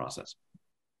improve the process.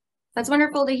 That's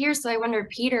wonderful to hear. So I wonder,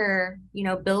 Peter,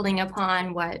 building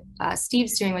upon what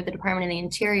Steve's doing with the Department of the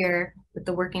Interior with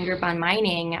the working group on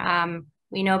mining,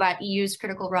 we know about EU's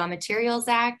Critical Raw Materials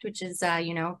Act, which is,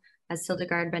 as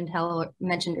Hildegard Bentele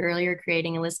mentioned earlier,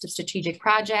 creating a list of strategic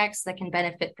projects that can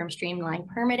benefit from streamlined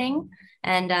permitting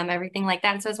and everything like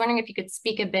that. So I was wondering if you could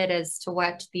speak a bit as to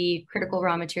what the Critical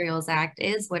Raw Materials Act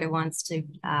is, what it wants to,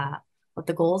 what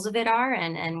the goals of it are,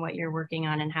 and what you're working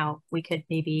on, and how we could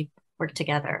maybe work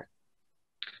together.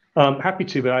 Happy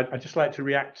to, but I'd just like to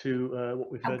react to what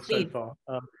we've heard so far.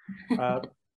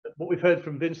 What we've heard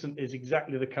from Vincent is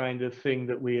exactly the kind of thing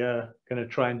that we are going to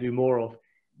try and do more of.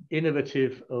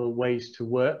 Innovative ways to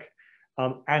work,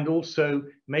 and also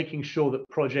making sure that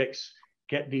projects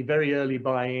get the very early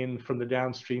buy-in from the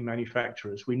downstream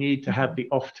manufacturers. We need to have the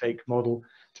offtake model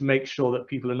to make sure that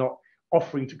people are not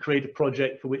offering to create a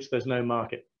project for which there's no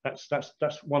market. That's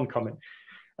one comment.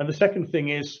 And the second thing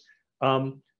is,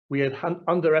 we had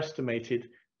underestimated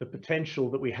the potential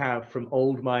that we have from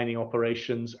old mining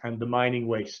operations and the mining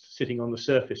waste sitting on the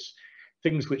surface.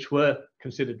 Things which were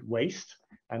considered waste,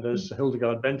 and as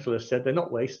Hildegard Bentele said, they're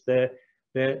not waste, they're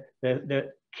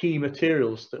key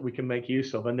materials that we can make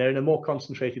use of, and they're in a more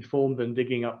concentrated form than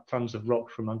digging up tons of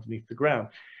rock from underneath the ground.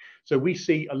 So we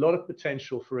see a lot of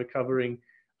potential for recovering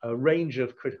a range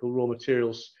of critical raw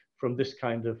materials from this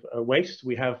kind of waste.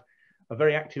 We have a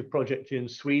very active project in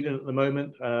Sweden at the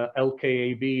moment.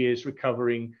 LKAB is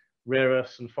recovering rare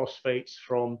earths and phosphates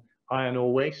from iron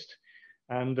ore waste.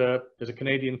 And there's a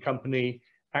Canadian company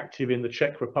active in the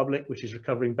Czech Republic, which is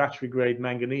recovering battery-grade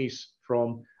manganese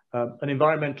from an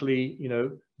environmentally,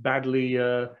 badly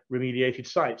remediated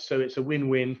site. So it's a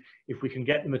win-win if we can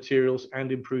get the materials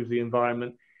and improve the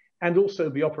environment, and also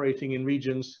be operating in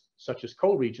regions such as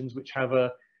coal regions, which have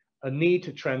a need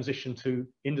to transition to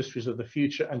industries of the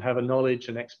future and have a knowledge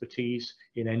and expertise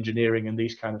in engineering and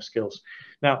these kind of skills.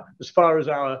 Now, as far as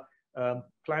our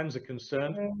plans are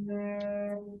concerned,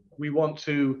 we want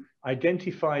to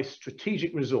identify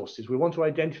strategic resources. We want to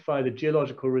identify the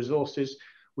geological resources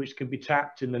which can be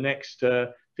tapped in the next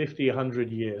 50,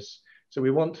 100 years. So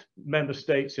we want member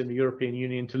states in the European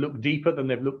Union to look deeper than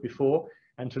they've looked before,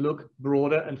 and to look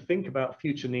broader and think about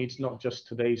future needs, not just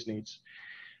today's needs.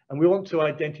 And we want to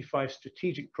identify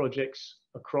strategic projects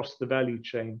across the value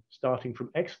chain, starting from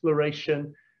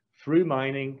exploration, through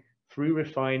mining, through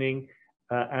refining,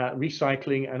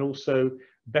 recycling, and also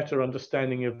better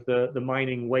understanding of the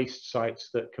mining waste sites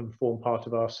that can form part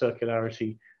of our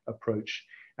circularity approach.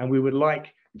 And we would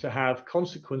like to have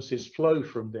consequences flow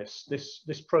from this.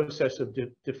 This process of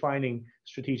defining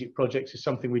strategic projects is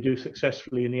something we do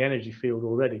successfully in the energy field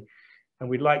already. And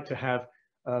we'd like to have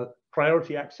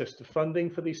priority access to funding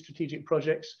for these strategic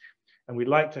projects. And we'd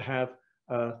like to have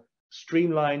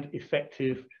streamlined,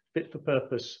 effective,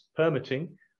 fit-for-purpose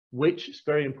permitting, which, is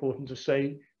very important to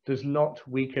say, does not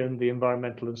weaken the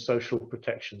environmental and social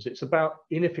protections. It's about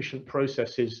inefficient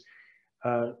processes,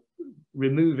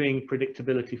 removing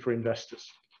predictability for investors.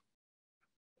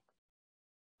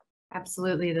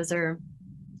 Absolutely. That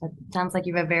sounds like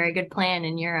you have a very good plan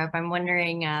in Europe. I'm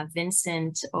wondering,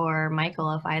 Vincent or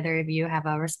Michael, if either of you have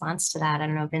a response to that. I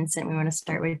don't know, Vincent, we want to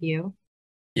start with you.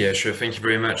 Yeah, sure. Thank you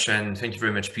very much. And thank you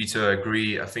very much, Peter. I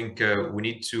agree. I think we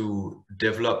need to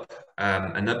develop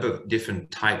a number of different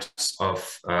types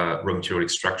of raw material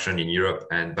extraction in Europe.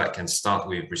 And that can start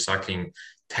with recycling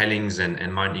tailings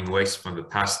and mining waste from the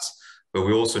past. But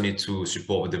we also need to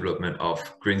support the development of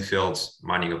greenfield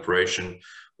mining operation.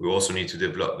 We also need to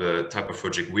develop the type of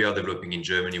project we are developing in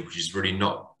Germany, which is really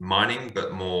not mining,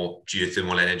 but more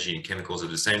geothermal energy and chemicals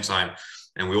at the same time.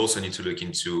 And we also need to look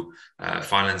into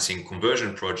financing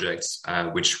conversion projects,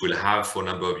 which will have for a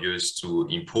number of years to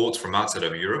import from outside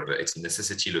of Europe. But it's a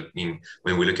necessity looking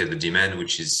when we look at the demand,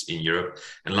 which is in Europe.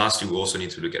 And lastly, we also need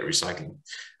to look at recycling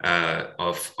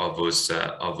of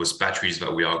those batteries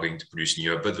that we are going to produce in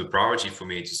Europe. But the priority for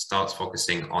me is to start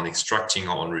focusing on extracting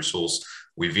our own resource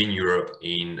within Europe,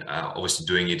 in obviously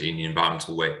doing it in an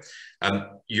environmental way.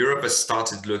 Europe has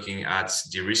started looking at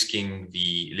de-risking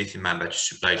the lithium-ion battery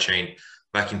supply chain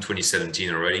back in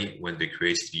 2017 already, when they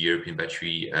created the European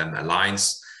Battery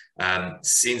Alliance.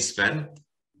 Since then,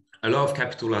 a lot of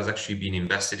capital has actually been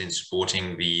invested in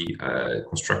supporting the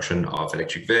construction of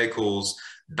electric vehicles,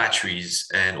 batteries,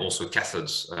 and also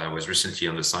cathodes. Was recently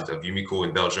on the site of Umicore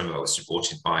in Belgium that was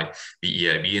supported by the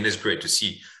EIB, and it's great to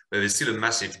see. But there's still a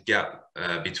massive gap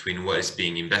between what is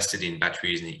being invested in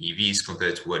batteries and EVs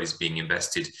compared to what is being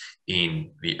invested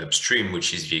in the upstream,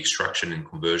 which is the extraction and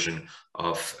conversion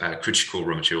of critical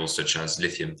raw materials such as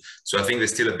lithium. So I think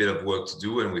there's still a bit of work to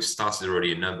do, and we've started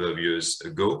already a number of years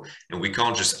ago. And we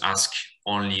can't just ask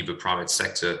only the private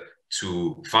sector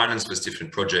to finance those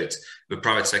different projects. The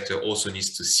private sector also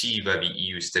needs to see that the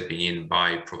EU is stepping in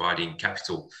by providing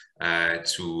capital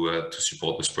to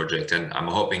support this project. And I'm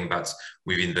hoping that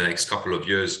within the next couple of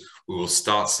years, we will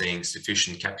start seeing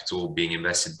sufficient capital being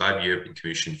invested by the European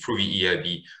Commission through the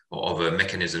EIB or other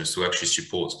mechanisms to actually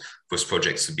support those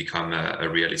projects to become a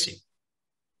reality.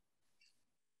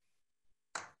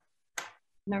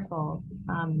 Wonderful.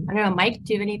 I don't know, Mike,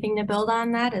 do you have anything to build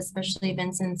on that, especially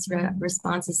Vincent's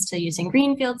responses to using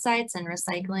greenfield sites and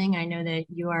recycling? I know that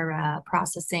you are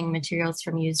processing materials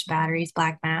from used batteries,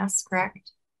 black mass,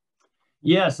 correct?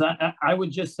 Yes, I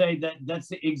would just say that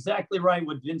that's exactly right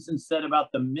what Vincent said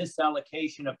about the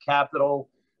misallocation of capital.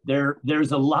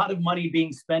 There's a lot of money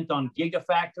being spent on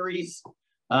gigafactories.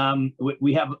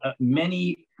 We have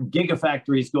many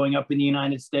gigafactories going up in the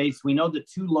United States. We know the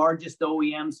two largest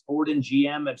OEMs, Ford and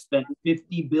GM, have spent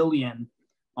 $50 billion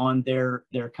on their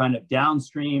kind of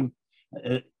downstream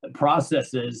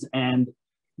processes. And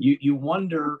you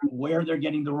wonder where they're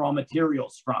getting the raw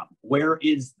materials from. Where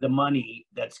is the money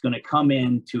that's going to come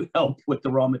in to help with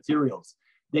the raw materials?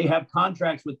 They have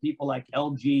contracts with people like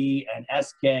LG and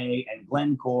SK and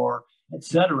Glencore, et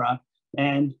cetera.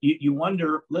 And you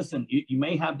wonder, listen, you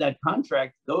may have that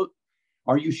contract.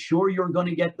 Are you sure you're going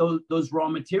to get those raw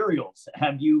materials?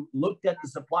 Have you looked at the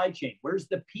supply chain? Where's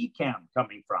the PCAM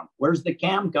coming from? Where's the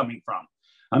CAM coming from?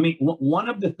 I mean, one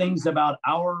of the things about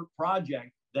our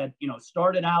project that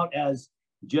started out as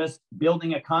just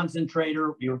building a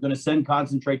concentrator, we were going to send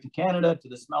concentrate to Canada, to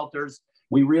the smelters.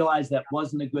 We realized that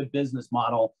wasn't a good business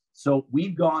model. So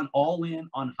we've gone all in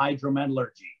on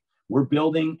hydrometallurgy. We're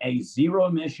building a zero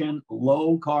emission,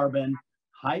 low carbon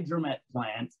hydromet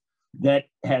plant that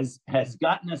has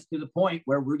gotten us to the point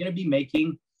where we're going to be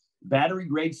making battery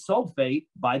grade sulfate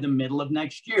by the middle of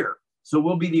next year. So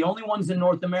we'll be the only ones in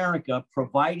North America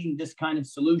providing this kind of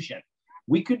solution.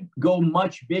 We could go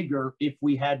much bigger if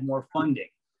we had more funding,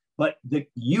 but the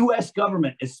US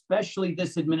government, especially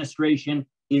this administration,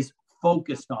 is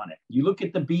focused on it. You look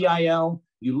at the BIL,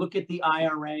 you look at the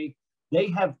IRA,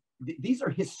 these are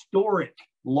historic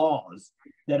laws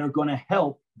that are going to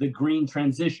help the green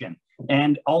transition.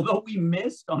 And although we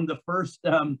missed on the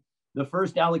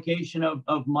first allocation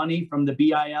of money from the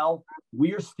BIL,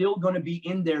 we are still going to be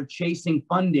in there chasing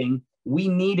funding. We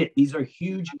need it. These are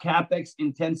huge CapEx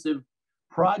intensive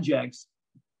projects.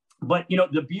 But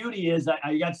the beauty is,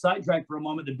 I got sidetracked for a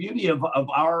moment. The beauty of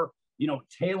our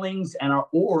tailings and our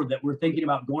ore that we're thinking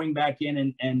about going back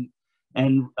in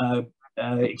and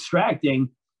extracting,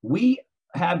 we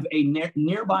have a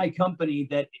nearby company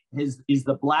that is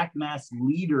the black mass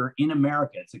leader in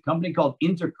America. It's a company called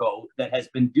Interco that has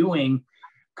been doing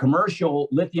commercial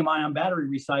lithium-ion battery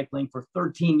recycling for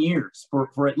 13 years.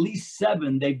 For at least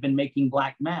 7, they've been making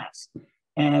black mass.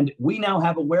 And we now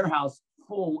have a warehouse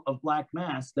full of black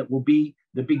mass that will be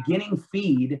the beginning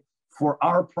feed for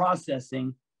our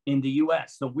processing in the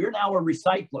US. So we're now a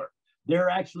recycler. They're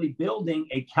actually building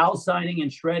a calcining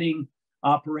and shredding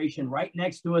operation right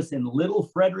next to us in Little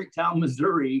Fredericktown,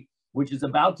 Missouri, which is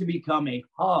about to become a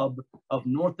hub of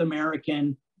North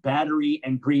American battery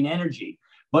and green energy.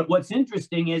 But what's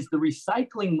interesting is the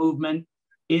recycling movement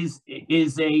is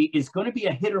going to be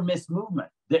a hit or miss movement.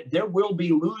 There will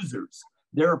be losers.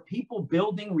 There are people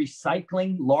building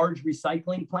large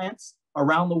recycling plants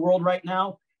around the world right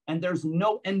now, and there's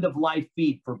no end of life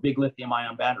feed for big lithium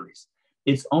ion batteries.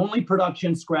 It's only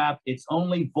production scrap. It's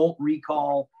only volt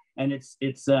recall, and it's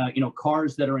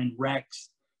cars that are in wrecks.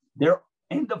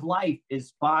 end of life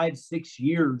is 5-6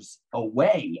 years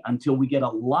away until we get a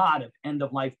lot of end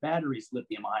of life batteries,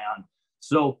 lithium ion.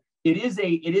 So it is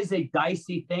a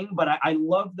dicey thing, but I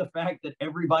love the fact that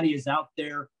everybody is out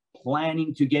there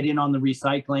planning to get in on the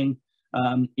recycling.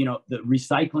 The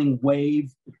recycling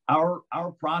wave.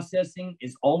 Our processing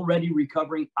is already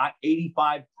recovering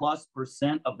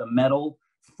 85+% of the metal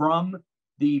from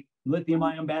the lithium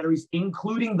ion batteries,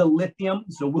 including the lithium.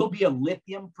 So we'll be a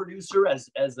lithium producer as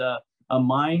a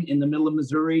mine in the middle of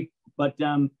Missouri. But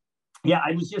yeah,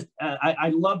 I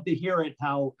love to hear it,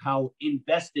 how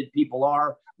invested people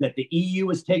are, that the EU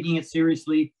is taking it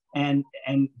seriously, and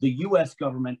the US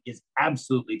government is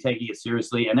absolutely taking it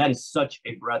seriously. And that is such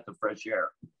a breath of fresh air.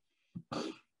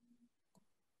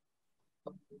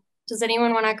 Does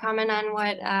anyone want to comment on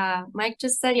what Mike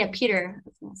just said? Yeah, Peter.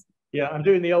 Yeah, I'm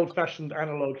doing the old-fashioned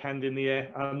analog hand in the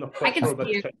air. I'm not quite sure about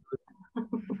it.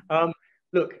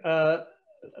 Look,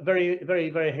 very, very,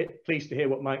 very pleased to hear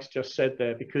what Mike's just said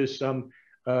there, because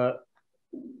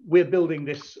we're building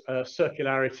this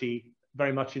circularity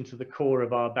very much into the core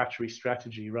of our battery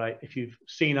strategy, right? If you've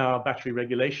seen our battery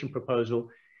regulation proposal,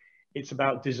 it's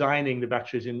about designing the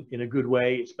batteries in a good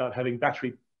way. It's about having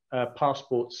battery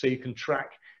passports, so you can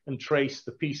track and trace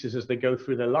the pieces as they go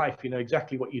through their life. You know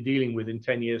exactly what you're dealing with in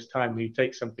 10 years' time when you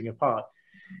take something apart.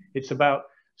 It's about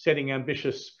setting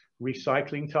ambitious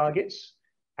recycling targets,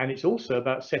 and it's also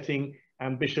about setting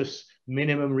ambitious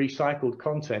minimum recycled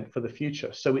content for the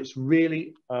future. So it's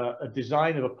really a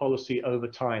design of a policy over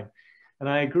time. And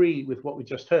I agree with what we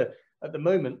just heard. At the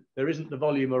moment, there isn't the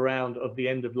volume around of the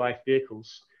end-of-life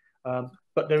vehicles,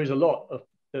 but there is a lot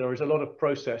of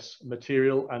process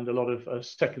material and a lot of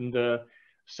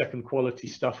second quality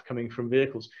stuff coming from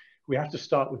vehicles. We have to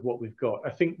start with what we've got.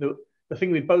 I think the thing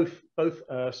we both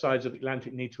sides of the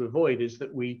Atlantic need to avoid is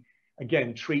that we,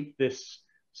 again, treat this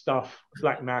stuff,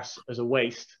 black mass, as a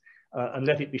waste and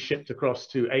let it be shipped across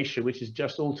to Asia, which is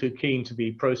just all too keen to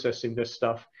be processing this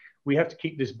stuff. We have to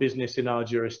keep this business in our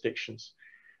jurisdictions.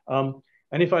 And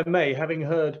if I may, having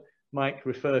heard Mike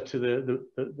refer to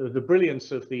the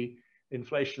brilliance of the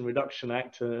Inflation Reduction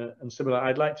Act and similar,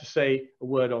 I'd like to say a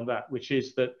word on that, which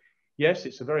is that, yes,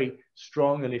 it's a very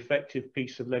strong and effective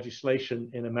piece of legislation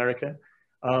in America.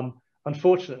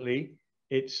 Unfortunately,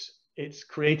 it's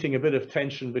creating a bit of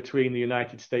tension between the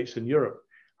United States and Europe.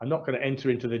 I'm not going to enter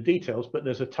into the details, but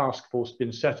there's a task force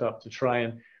been set up to try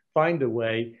and find a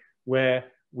way where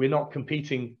we're not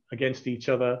competing against each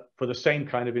other for the same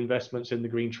kind of investments in the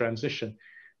green transition,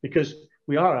 because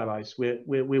we are allies.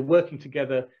 We're working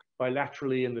together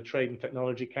bilaterally in the Trade and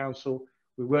Technology Council.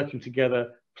 We're working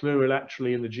together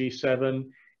plurilaterally in the G7,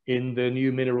 in the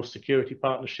new Mineral Security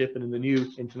Partnership, and in the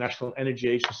new International Energy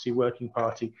Agency Working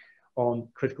Party on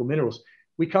critical minerals.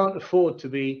 We can't afford to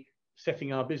be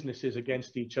setting our businesses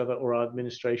against each other or our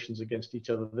administrations against each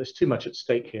other. There's too much at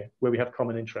stake here where we have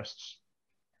common interests.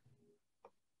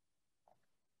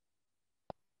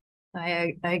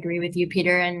 I agree with you,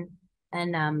 Peter,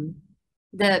 and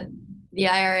the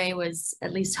IRA was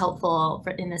at least helpful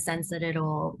in the sense that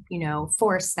it'll,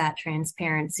 force that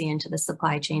transparency into the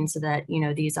supply chain so that,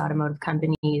 these automotive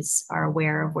companies are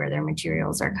aware of where their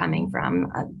materials are coming from,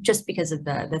 just because of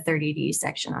the 30D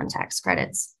section on tax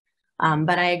credits.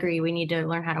 But I agree, we need to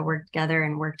learn how to work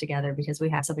together because we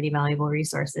have so many valuable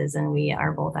resources and we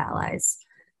are both allies.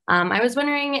 I was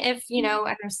wondering if, I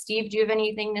don't know, Steve, do you have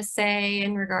anything to say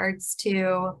in regards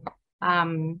to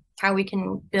how we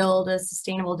can build a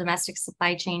sustainable domestic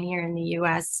supply chain here in the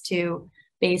US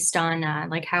based on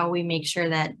like how we make sure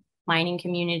that mining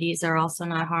communities are also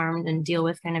not harmed and deal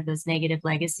with kind of those negative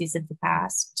legacies of the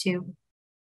past too?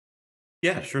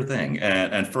 Yeah, sure thing.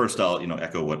 And first, I'll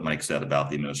echo what Mike said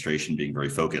about the administration being very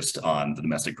focused on the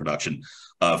domestic production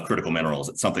of critical minerals.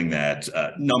 It's something that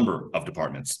a number of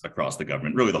departments across the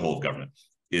government, really the whole of government,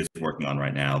 is working on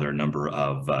right now. There are a number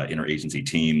of interagency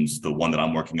teams. The one that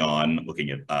I'm working on, looking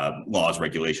at laws,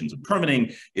 regulations, and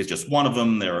permitting, is just one of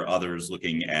them. There are others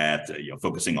looking at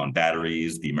focusing on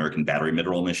batteries. The American Battery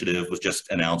Mineral Initiative was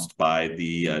just announced by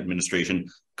the administration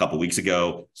a couple weeks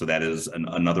ago. So that is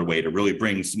another way to really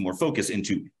bring some more focus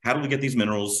into how do we get these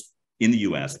minerals in the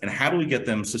US and how do we get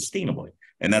them sustainably?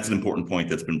 And that's an important point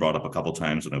that's been brought up a couple of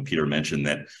times. I know Peter mentioned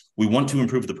that we want to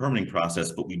improve the permitting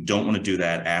process, but we don't want to do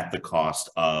that at the cost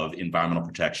of environmental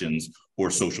protections or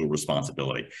social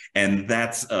responsibility. And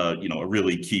that's a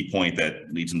really key point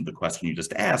that leads into the question you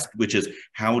just asked, which is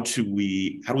how do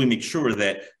we make sure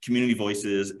that community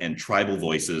voices and tribal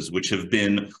voices, which have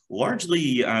been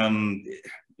largely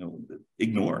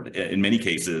ignored in many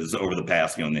cases over the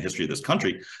past, in the history of this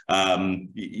country,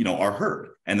 are heard,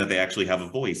 and that they actually have a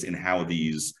voice in how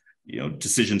these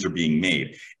decisions are being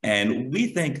made. And we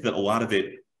think that a lot of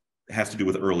it has to do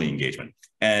with early engagement.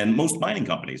 And most mining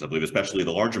companies, I believe, especially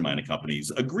the larger mining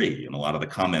companies, agree. And a lot of the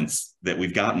comments that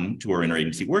we've gotten to our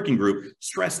interagency working group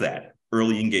stress that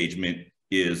early engagement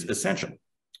is essential.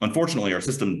 Unfortunately, our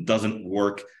system doesn't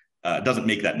work, doesn't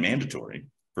make that mandatory,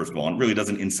 first of all, and really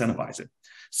doesn't incentivize it.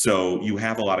 So you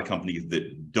have a lot of companies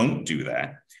that don't do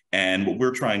that. And what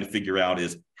we're trying to figure out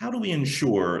is, how do we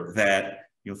ensure that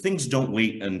things don't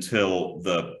wait until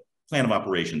the plan of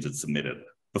operations is submitted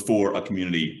before a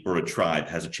community or a tribe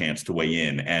has a chance to weigh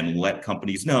in and let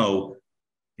companies know,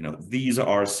 these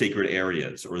are sacred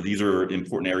areas, or these are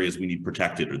important areas we need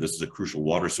protected, or this is a crucial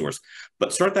water source.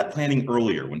 But start that planning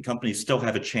earlier when companies still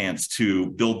have a chance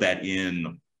to build that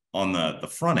in on the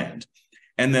front end.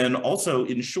 And then also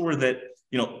ensure that,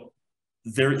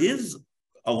 there is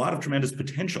a lot of tremendous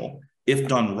potential, if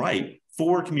done right,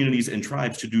 for communities and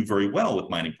tribes to do very well with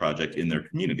mining projects in their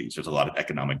communities. There's a lot of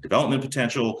economic development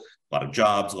potential, a lot of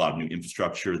jobs, a lot of new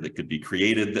infrastructure that could be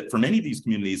created that for many of these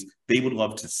communities, they would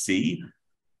love to see,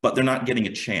 but they're not getting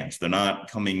a chance. They're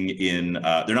not coming in,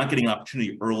 they're not getting an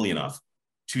opportunity early enough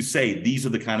to say, these are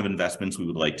the kind of investments we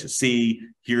would like to see.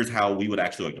 Here's how we would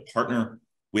actually like to partner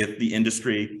with the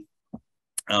industry.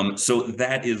 So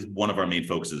that is one of our main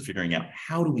focuses, figuring out,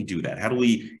 how do we do that? How do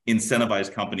we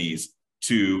incentivize companies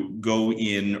to go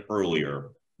in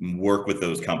earlier, work with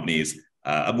those companies,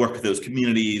 work with those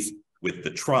communities, with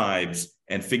the tribes,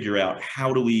 and figure out,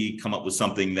 how do we come up with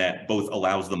something that both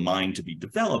allows the mine to be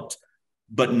developed,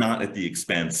 but not at the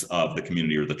expense of the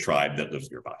community or the tribe that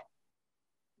lives nearby.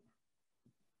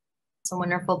 It's a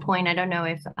wonderful point. I don't know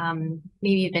if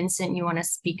maybe Vincent, you want to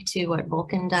speak to what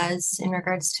Vulcan does in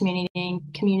regards to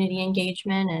community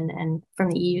engagement and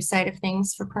from the EU side of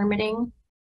things for permitting.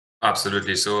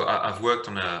 Absolutely. So I've worked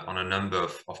on a number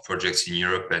of projects in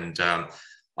Europe, and I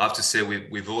have to say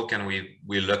with Vulcan,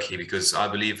 we're lucky, because I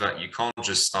believe that you can't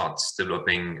just start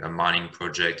developing a mining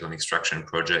project or an extraction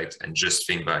project and just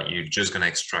think that you're just going to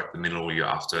extract the mineral you're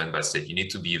after and that's it. You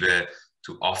need to be there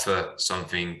to offer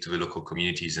something to the local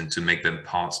communities and to make them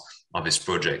part of this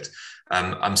project.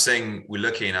 I'm saying we're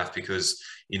lucky enough because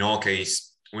in our case,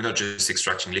 we're not just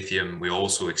extracting lithium, we're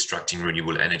also extracting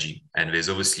renewable energy. And there's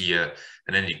obviously an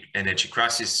energy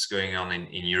crisis going on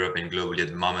in Europe and globally at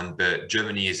the moment, but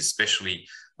Germany is especially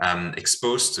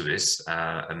exposed to this.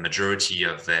 A majority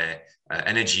of their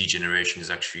energy generation is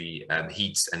actually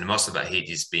heat, and most of that heat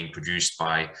is being produced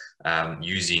by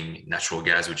using natural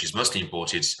gas, which is mostly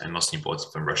imported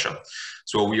from Russia.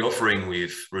 So what we're offering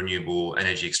with renewable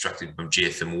energy extracted from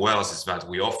geothermal wells is that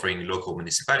we're offering local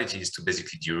municipalities to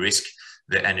basically de-risk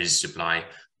the energy supply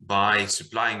by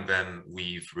supplying them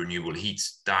with renewable heat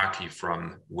directly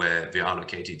from where they are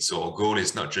located. So our goal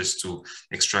is not just to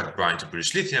extract brine to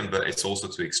produce lithium, but it's also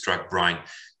to extract brine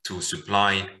to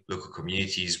supply local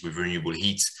communities with renewable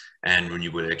heat and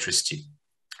renewable electricity.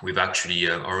 We've actually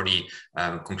already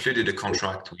concluded a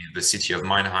contract with the city of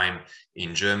Mannheim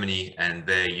in Germany and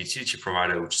their utility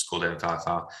provider, which is called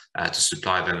MVFA, to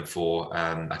supply them for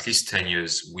at least 10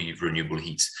 years with renewable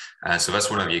heat. So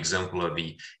that's one of the examples of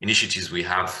the initiatives we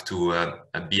have to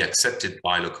be accepted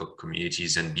by local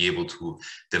communities and be able to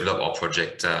develop our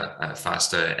project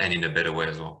faster and in a better way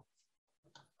as well.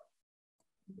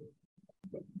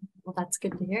 Well, that's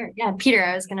good to hear. Yeah, Peter,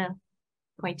 I was going to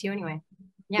point to you anyway.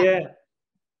 Yeah.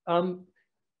 I'm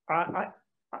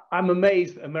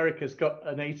amazed that America's got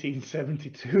an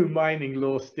 1872 mining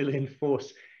law still in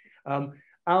force.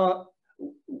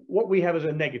 What we have as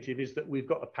a negative is that we've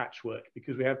got a patchwork,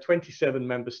 because we have 27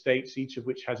 member states, each of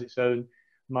which has its own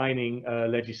mining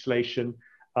legislation.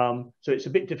 So it's a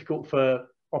bit difficult for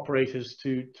operators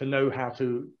to know how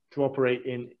to operate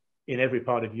in every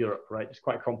part of Europe, right? It's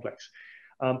quite complex.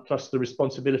 Plus the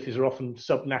responsibilities are often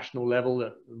sub-national level,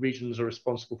 that regions are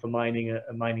responsible for mining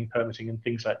and mining permitting and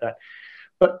things like that.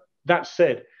 But that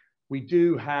said, we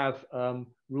do have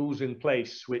rules in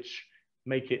place which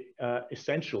make it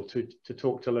essential to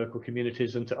talk to local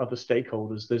communities and to other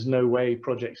stakeholders. There's no way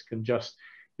projects can just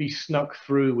be snuck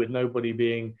through with nobody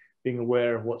being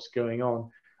aware of what's going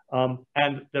on.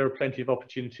 And there are plenty of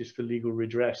opportunities for legal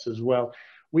redress as well.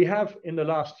 We have, in the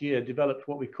last year, developed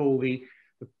what we call the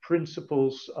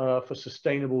principles for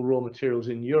sustainable raw materials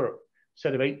in Europe, a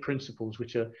set of 8 principles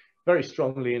which are very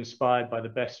strongly inspired by the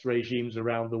best regimes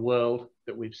around the world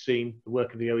that we've seen. The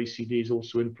work of the OECD has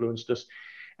also influenced us.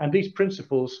 And these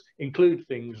principles include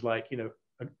things like,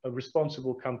 a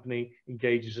responsible company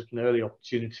engages at an early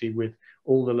opportunity with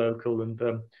all the local and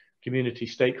community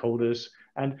stakeholders,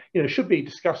 and should be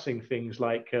discussing things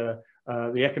like the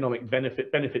economic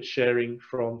benefit sharing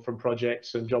from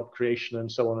projects and job creation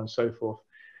and so on and so forth.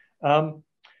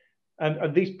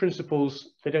 And these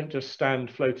principles, they don't just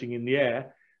stand floating in the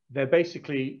air. They're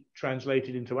basically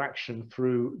translated into action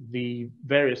through the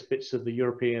various bits of the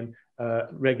European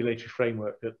regulatory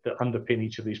framework that underpin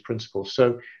each of these principles.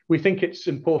 So we think it's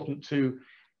important to,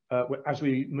 as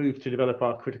we move to develop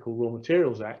our Critical Raw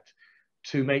Materials Act,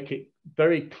 to make it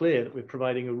very clear that we're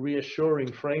providing a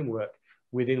reassuring framework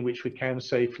within which we can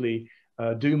safely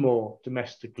do more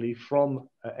domestically, from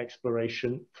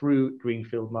exploration through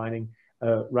greenfield mining,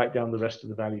 right down the rest of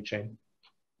the value chain.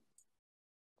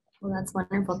 Well, that's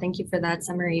wonderful. Thank you for that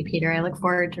summary, Peter. I look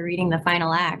forward to reading the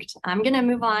final act. I'm going to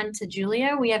move on to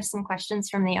Julia. We have some questions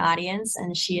from the audience,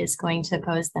 and she is going to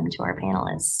pose them to our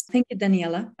panelists. Thank you,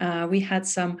 Daniela. We had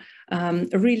some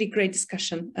really great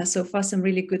discussion so far, some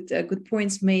really good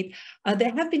points made.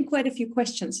 There have been quite a few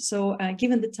questions, so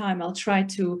given the time, I'll try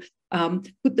to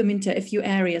put them into a few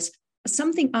areas.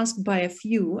 Something asked by a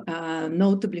few,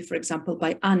 notably, for example,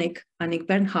 by Annick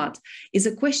Bernhardt, is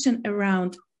a question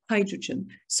around hydrogen.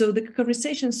 So the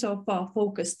conversation so far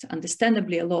focused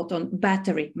understandably a lot on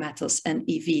battery metals and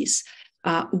EVs.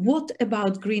 What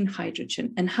about green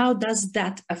hydrogen, and how does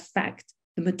that affect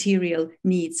the material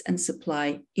needs and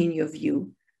supply in your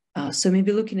view? So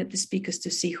maybe looking at the speakers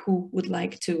to see who would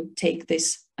like to take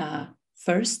this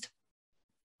first.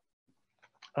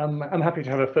 I'm happy to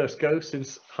have a first go,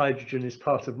 since hydrogen is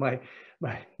part of my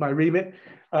remit.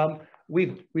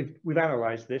 We've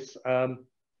analysed this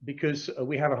because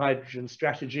we have a hydrogen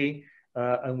strategy,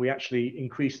 and we actually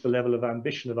increased the level of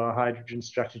ambition of our hydrogen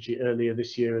strategy earlier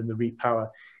this year in the Repower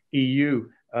EU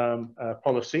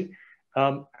policy.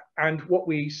 And what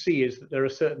we see is that there are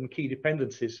certain key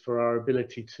dependencies for our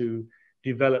ability to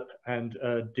develop and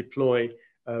deploy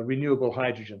renewable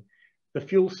hydrogen. The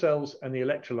fuel cells and the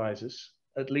electrolyzers,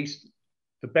 at least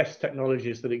the best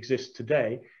technologies that exist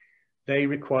today, they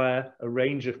require a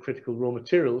range of critical raw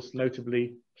materials,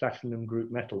 notably platinum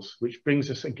group metals, which brings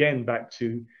us again back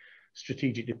to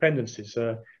strategic dependencies.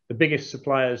 The biggest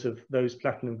suppliers of those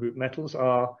platinum group metals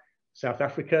are South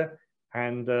Africa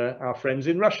and our friends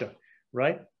in Russia,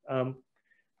 right?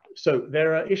 So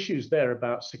there are issues there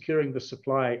about securing the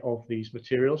supply of these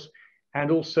materials, and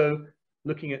also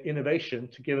looking at innovation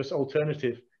to give us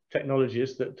alternative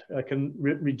technologies that can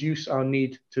reduce our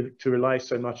need to rely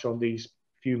so much on these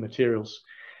few materials.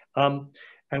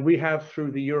 And we have,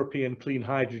 through the European Clean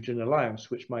Hydrogen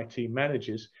Alliance, which my team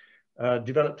manages,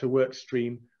 developed a work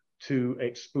stream to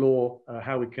explore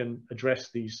how we can address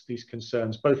these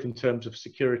concerns, both in terms of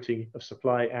security of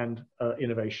supply and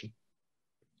innovation.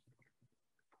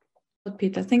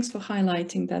 Peter, thanks for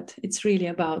highlighting that it's really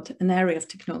about an area of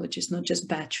technologies, not just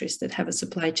batteries, that have a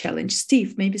supply challenge.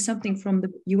 Steve, maybe something from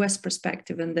the US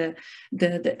perspective and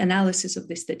the analysis of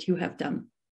this that you have done.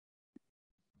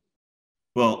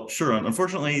 Well, sure.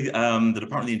 Unfortunately, the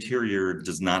Department of the Interior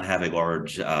does not have a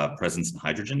large presence in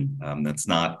hydrogen. That's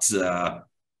not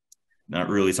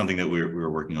really something that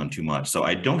we're working on too much. So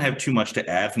I don't have too much to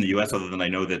add from the US, other than I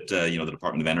know that the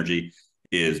Department of Energy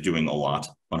is doing a lot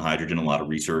on hydrogen, a lot of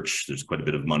research. There's quite a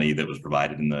bit of money that was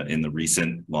provided in the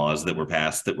recent laws that were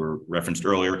passed that were referenced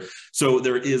earlier. So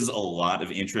there is a lot of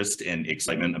interest and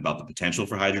excitement about the potential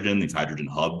for hydrogen. These hydrogen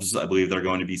hubs, I believe, they're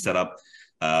going to be set up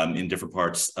in different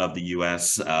parts of the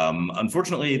US.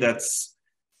 Unfortunately, that's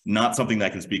not something that I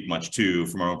can speak much to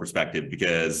from our own perspective,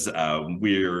 because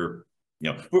we're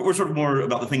sort of more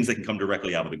about the things that can come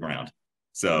directly out of the ground.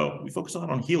 So we focus a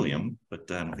lot on helium,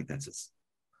 but I don't think that's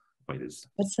quite as...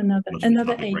 That's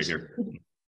another age. Right here.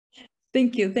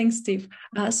 Thank you. Thanks, Steve.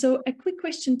 So a quick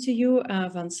question to you,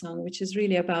 Vincent, which is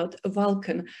really about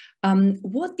Vulcan.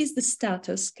 What is the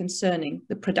status concerning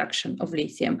the production of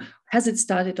lithium? Has it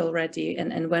started already,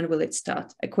 and when will it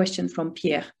start? A question from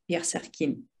Pierre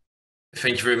Serkin.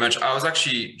 Thank you very much. I was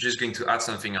actually just going to add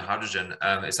something on hydrogen.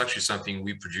 It's actually something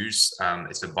we produce.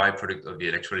 It's a byproduct of the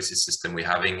electrolysis system we're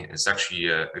having. It's actually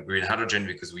a green hydrogen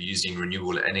because we're using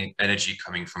renewable energy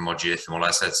coming from our geothermal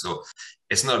assets. So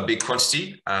it's not a big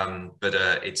quantity, but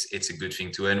it's a good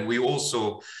thing too. And we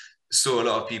also saw a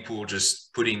lot of people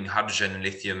just putting hydrogen and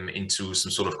lithium into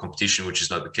some sort of competition, which is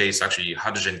not the case. Actually,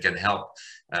 hydrogen can help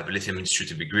the lithium industry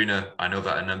to be greener. I know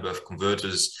that a number of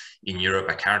converters in Europe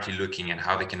are currently looking at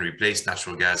how they can replace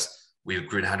natural gas with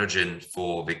green hydrogen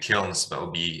for the kilns that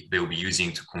they will be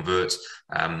using to convert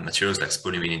materials like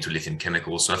spodumene into lithium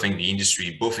chemicals. So I think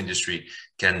both industry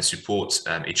can support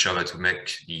each other to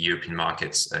make the European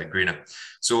markets greener.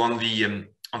 So on the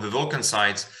Vulcan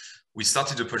side, we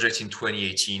started the project in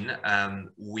 2018.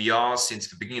 We are, since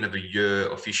the beginning of the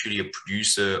year, officially a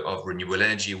producer of renewable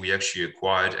energy. We actually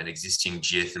acquired an existing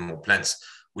geothermal plant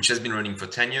which has been running for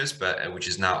 10 years, but which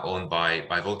is now owned by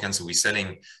Vulcan. So we're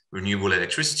selling renewable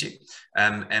electricity.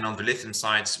 And on the lithium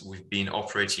side, we've been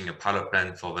operating a pilot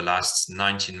plant for the last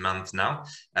 19 months now.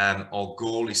 Our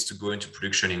goal is to go into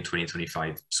production in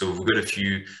 2025. So we've got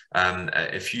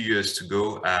a few years to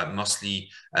go, mostly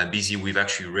busy with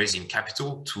actually raising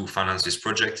capital to finance this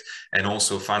project, and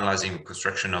also finalizing the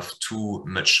construction of 2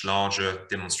 much larger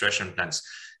demonstration plants,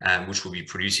 which will be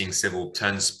producing several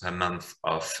tons per month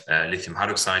of lithium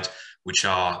hydroxide, which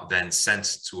are then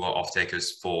sent to our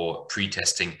off-takers for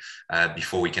pre-testing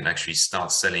before we can actually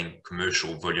start selling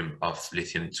commercial volume of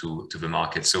lithium to the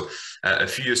market. So a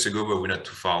few years ago, but we're not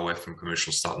too far away from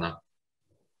commercial start now.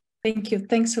 Thank you.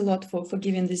 Thanks a lot for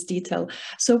giving this detail.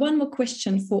 So one more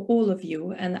question for all of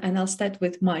you, and I'll start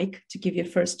with Mike to give you a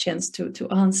first chance to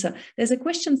answer. There's a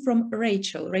question from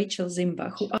Rachel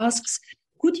Zimba, who asks,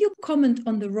 could you comment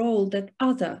on the role that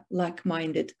other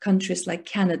like-minded countries like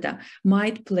Canada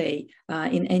might play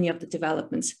in any of the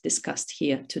developments discussed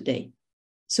here today?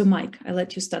 So Mike, I'll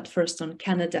let you start first on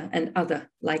Canada and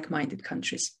other like-minded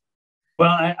countries.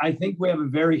 Well, I think we have a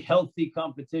very healthy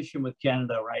competition with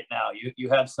Canada right now. You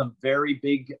have some very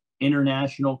big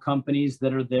international companies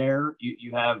that are there.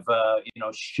 You have,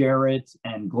 Sherritt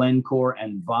and Glencore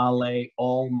and Vale,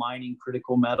 all mining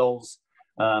critical metals,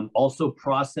 also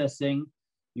processing.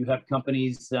 You have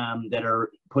companies that are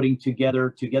putting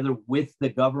together with the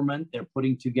government. They're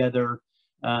putting together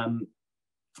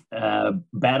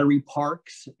battery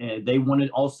parks. They want to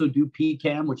also do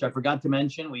PCAM, which I forgot to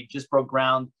mention. We just broke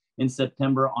ground in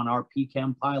September on our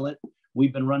PCAM pilot.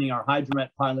 We've been running our Hydromet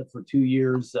pilot for 2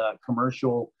 years.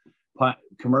 Commercial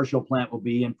plant will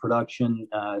be in production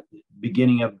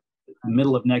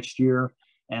middle of next year.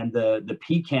 And the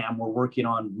PCAM we're working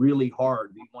on really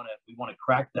hard. We want to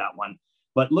crack that one.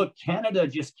 But look, Canada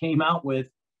just came out with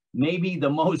maybe the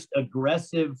most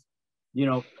aggressive,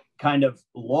 kind of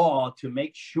law to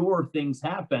make sure things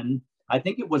happen. I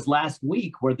think it was last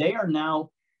week, where they are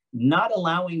now not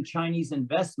allowing Chinese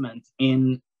investment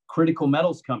in critical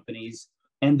metals companies,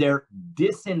 and they're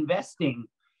disinvesting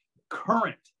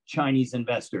current Chinese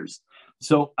investors.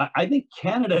 So I think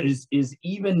Canada is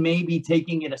even maybe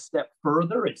taking it a step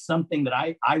further. It's something that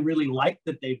I really like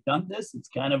that they've done this. It's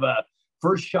kind of a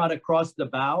first shot across the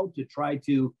bow to try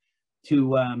to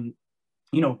realign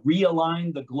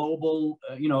the global,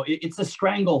 it's a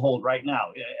stranglehold right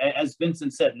now. As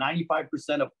Vincent said,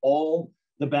 95% of all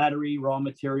the battery raw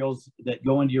materials that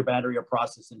go into your battery are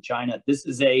processed in China. This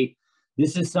is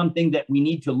something that we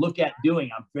need to look at doing.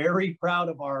 I'm very proud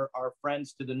of our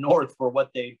friends to the north for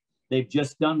what they've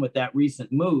just done with that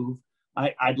recent move.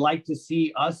 I'd like to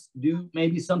see us do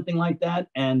maybe something like that.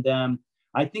 And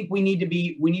I think we need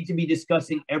to be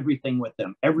discussing everything with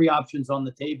them. Every option's on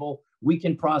the table. We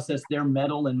can process their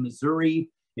metal in Missouri.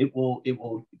 It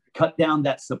will cut down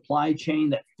that supply chain,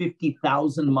 that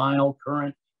 50,000 mile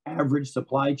current average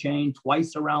supply chain,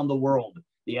 twice around the world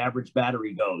the average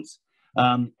battery goes.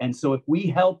 And so if we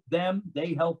help them,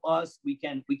 they help us. We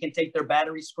can take their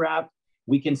battery scrap.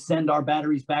 We can send our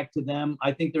batteries back to them.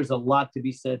 I think there's a lot to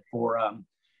be said for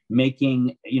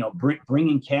bringing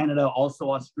Canada,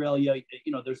 also Australia.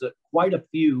 There's quite a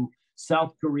few,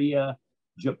 South Korea,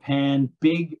 Japan,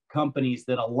 big companies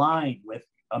that align with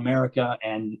America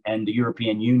and the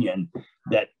European Union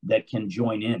that can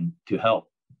join in to help.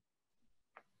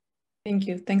 Thank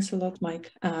you. Thanks a lot,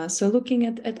 Mike. So looking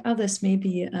at others,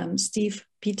 maybe Steve,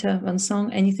 Peter,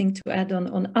 Vincent, anything to add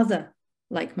on other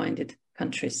like-minded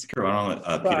countries? Sure, I'll let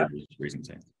Peter raise his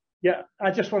hand. Yeah, I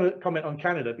just want to comment on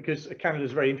Canada, because Canada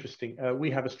is very interesting.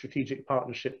 We have a strategic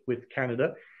partnership with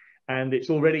Canada, and it's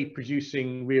already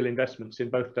producing real investments in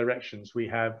both directions. We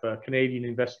have Canadian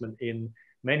investment in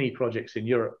many projects in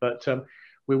Europe, but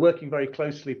we're working very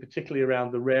closely, particularly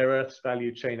around the rare earths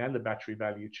value chain and the battery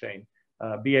value chain.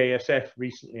 BASF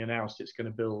recently announced it's going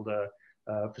to build a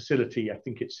facility. I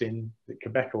think it's in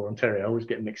Quebec or Ontario. I always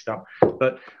get mixed up.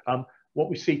 But what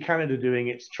we see Canada doing,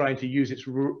 it's trying to use its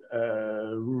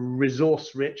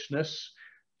resource richness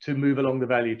to move along the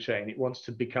value chain. It wants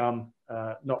to become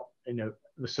not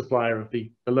the supplier of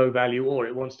the low value ore.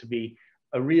 It wants to be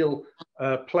a real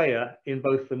player in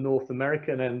both the North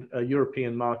American and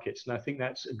European markets. And I think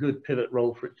that's a good pivot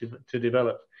role for it to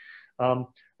develop.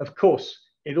 Of course,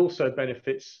 it also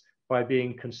benefits by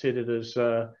being considered as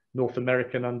North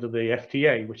American under the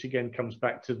FTA, which again comes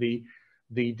back to the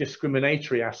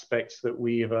discriminatory aspects that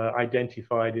we have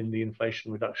identified in the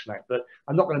Inflation Reduction Act. But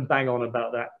I'm not going to bang on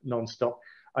about that nonstop.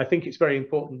 I think it's very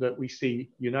important that we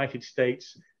see United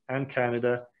States and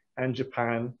Canada and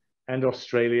Japan and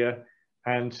Australia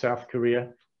and South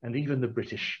Korea and even the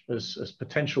British as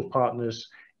potential partners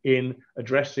in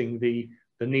addressing the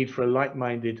the need for a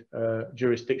like-minded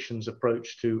jurisdictions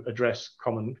approach to address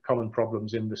common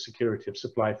problems in the security of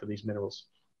supply for these minerals.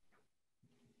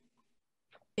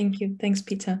 Thank you. Thanks,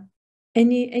 Peter.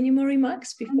 Any more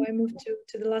remarks before I move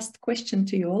to the last question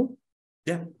to you all?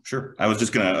 Yeah, sure. I was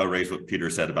just going to erase what Peter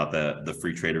said about the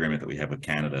free trade agreement that we have with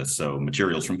Canada. So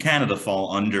materials from Canada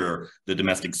fall under the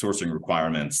domestic sourcing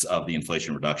requirements of the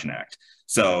Inflation Reduction Act.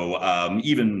 So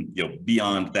even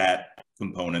beyond that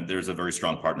component, there's a very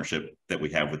strong partnership that we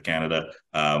have with Canada.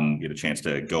 We had a chance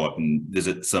to go up and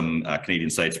visit some Canadian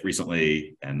sites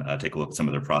recently and take a look at some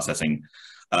of their processing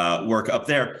work up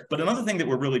there. But another thing that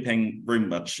we're really paying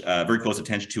very close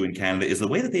attention to in Canada is the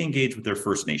way that they engage with their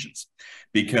First Nations,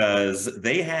 because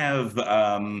they have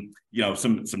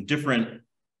some different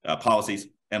policies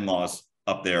and laws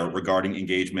up there regarding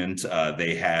engagement.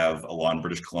 They have a law in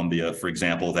British Columbia, for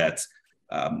example, that's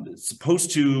supposed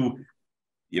to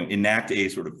enact a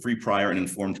sort of free, prior, and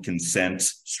informed consent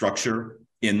structure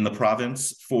in the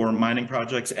province for mining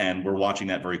projects, and we're watching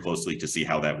that very closely to see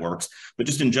how that works. But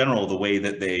just in general, the way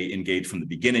that they engage from the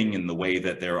beginning and the way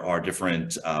that there are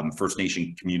different First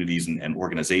Nation communities and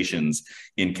organizations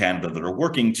in Canada that are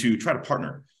working to try to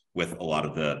partner with a lot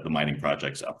of the mining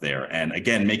projects up there. And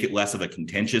again, make it less of a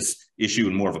contentious issue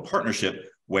and more of a partnership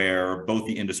where both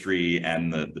the industry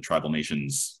and the tribal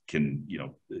nations can,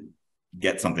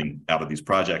 get something out of these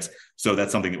projects. So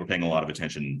that's something that we're paying a lot of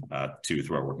attention to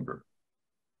through our working group.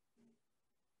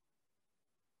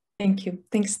 Thank you.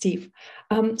 Thanks, Steve.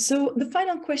 So the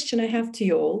final question I have to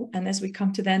you all, and as we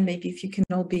come to that, maybe if you can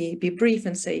all be brief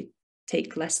and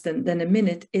take less than a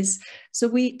minute, is, so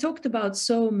we talked about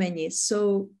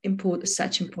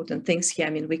such important things here. I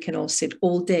mean, we can all sit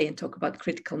all day and talk about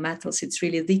critical metals. It's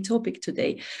really the topic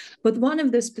today. But one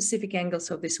of the specific angles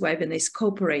of this webinar is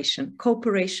cooperation.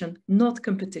 Cooperation, not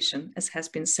competition, as has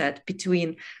been said,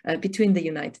 between the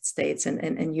United States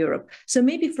and Europe. So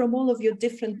maybe from all of your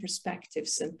different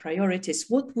perspectives and priorities,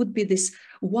 what would be this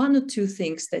one or two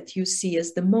things that you see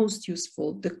as the most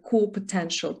useful, the core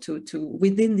potential to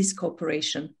within this cooperation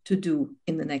to do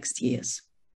in the next years?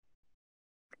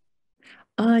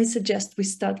 I suggest we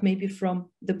start maybe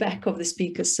from the back of the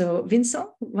speakers. So Vincent,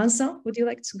 would you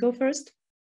like to go first?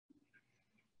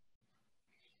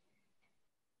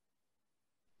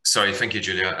 Sorry, thank you,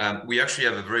 Julia. We actually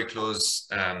have a very close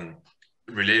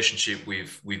relationship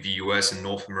with the US and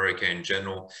North America in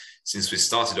general. Since we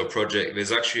started our project,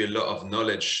 there's actually a lot of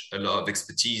knowledge, a lot of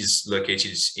expertise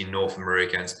located in North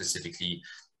America, and specifically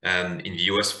in the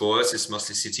US. For us, it's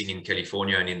mostly sitting in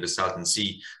California and in the Salton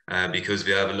Sea because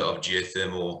we have a lot of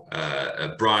geothermal,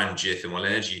 brine geothermal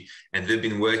energy, and they've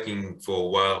been working for a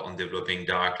while on developing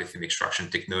direct lithium extraction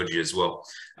technology as well.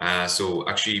 So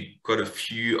actually quite a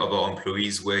few of our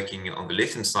employees working on the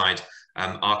lithium side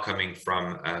are coming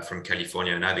from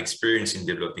California and have experience in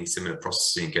developing similar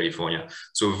processes in California.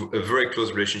 So a very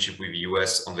close relationship with the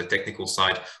US on the technical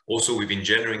side, also with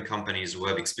engineering companies who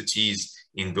have expertise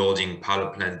in building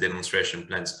pilot plant demonstration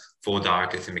plants for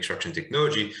direct lithium extraction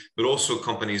technology, but also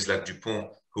companies like DuPont,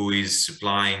 who is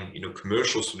supplying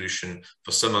commercial solution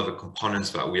for some of the components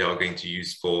that we are going to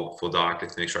use for direct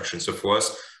lithium extraction. So for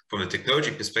us, from a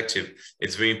technology perspective,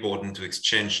 it's very important to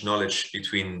exchange knowledge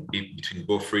between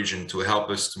both regions to help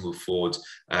us to move forward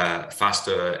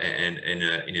faster and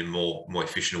in a more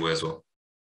efficient way as well.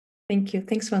 Thank you.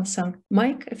 Thanks, Vincent.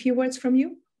 Mike, a few words from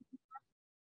you?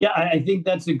 Yeah, I think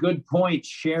that's a good point.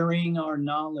 Sharing our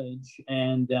knowledge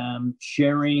and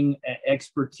sharing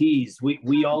expertise.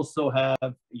 We also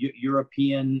have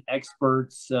European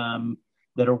experts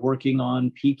that are working on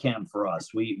PCAM for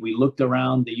us. We looked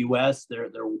around the US,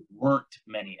 there weren't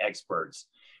many experts.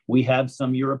 We have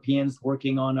some Europeans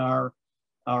working on our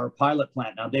pilot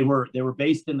plant. Now they were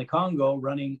based in the Congo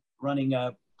running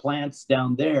plants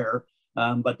down there,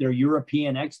 but they're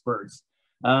European experts.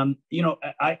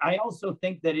 I also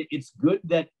think that it's good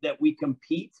that we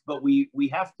compete, but we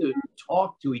have to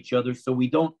talk to each other so we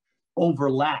don't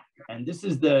overlap. And this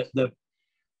is the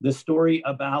story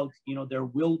about, there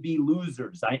will be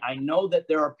losers. I know that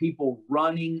there are people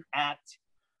running at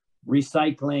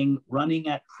recycling, running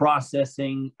at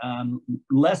processing,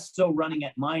 less so running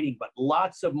at mining, but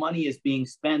lots of money is being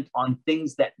spent on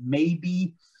things that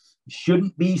maybe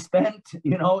shouldn't be spent,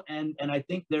 and I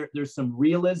think there's some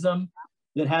realism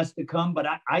that has to come, but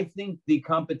I think the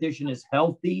competition is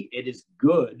healthy, it is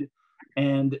good,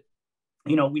 and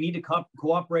we need to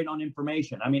cooperate on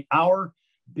information. I mean, our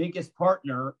biggest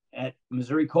partner at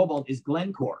Missouri Cobalt is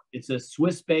Glencore. It's a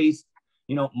Swiss-based,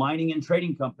 mining and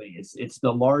trading company. It's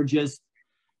the largest,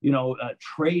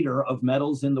 trader of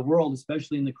metals in the world,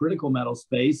 especially in the critical metal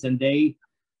space. And they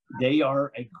they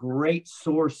are a great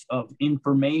source of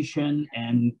information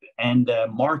and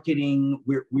marketing.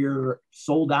 We're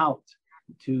sold out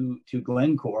to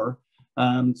Glencore.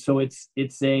 So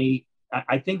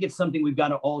I think it's something we've got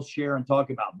to all share and talk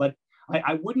about. But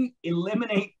I wouldn't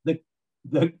eliminate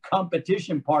the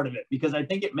competition part of it, because I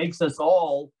think it makes us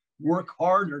all work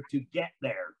harder to get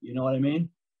there. You know what I mean?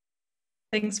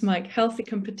 Thanks, Mike. Healthy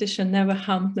competition never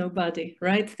harmed nobody,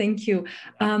 right? Thank you.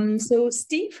 So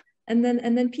Steve, and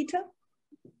then Peter.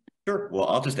 Sure. Well,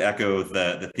 I'll just echo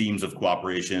the themes of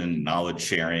cooperation, knowledge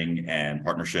sharing, and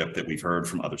partnership that we've heard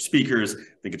from other speakers.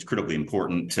 I think it's critically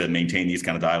important to maintain these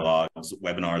kind of dialogues.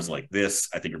 Webinars like this,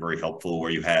 I think, are very helpful,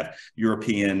 where you have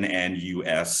European and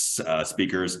US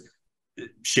speakers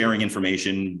sharing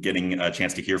information, getting a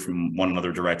chance to hear from one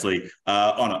another directly.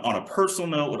 On a personal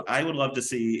note, what I would love to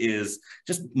see is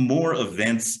just more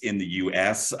events in the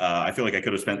US. I feel like I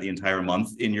could have spent the entire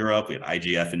month in Europe. We had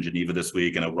IGF in Geneva this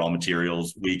week, and a Raw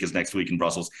Materials Week is next week in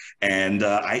Brussels. And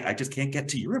I just can't get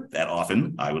to Europe that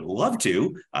often. I would love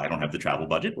to. I don't have the travel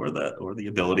budget or the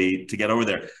ability to get over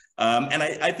there. And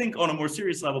I think on a more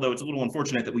serious level, though, it's a little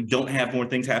unfortunate that we don't have more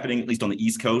things happening, at least on the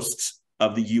East Coast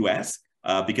of the US.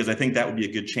 Because I think that would be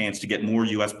a good chance to get more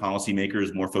U.S.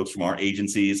 policymakers, more folks from our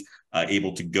agencies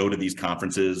able to go to these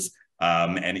conferences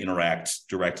and interact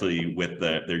directly with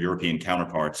their European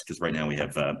counterparts. Because right now we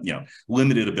have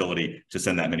limited ability to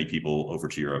send that many people over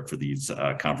to Europe for these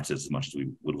conferences, as much as we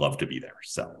would love to be there.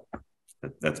 So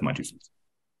that's my 2 cents.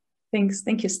 Thanks.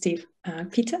 Thank you, Steve.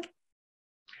 Peter?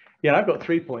 Yeah, I've got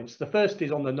 3 points. The first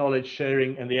is on the knowledge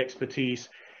sharing and the expertise.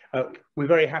 We're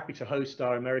very happy to host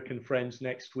our American friends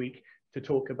next week to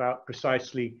talk about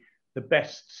precisely the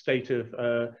best state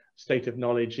of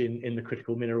knowledge in the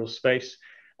critical minerals space,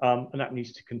 and that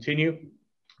needs to continue.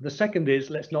 The second is,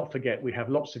 let's not forget, we have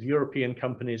lots of European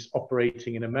companies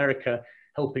operating in America,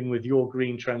 helping with your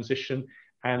green transition,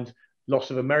 and lots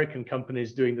of American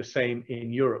companies doing the same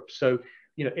in Europe. So,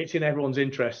 it's in everyone's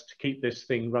interest to keep this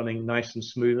thing running nice and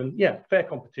smooth. And yeah, fair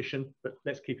competition, but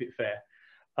let's keep it fair.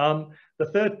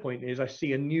 The third point is, I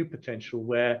see a new potential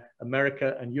where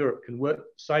America and Europe can work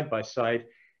side by side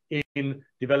in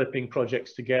developing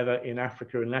projects together in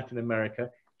Africa and Latin America,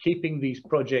 keeping these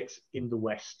projects in the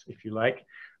West, if you like,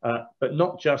 but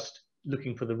not just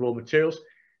looking for the raw materials,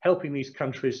 helping these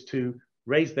countries to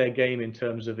raise their game in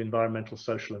terms of environmental,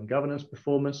 social, and governance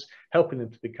performance, helping them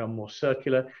to become more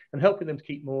circular, and helping them to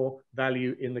keep more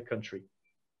value in the country.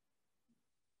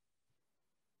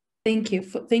 Thank you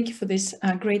for this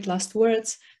great last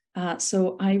words.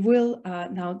 So I will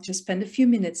now just spend a few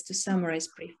minutes to summarize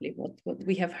briefly what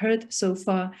we have heard so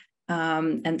far.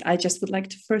 And I just would like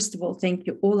to, first of all, thank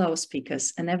you all our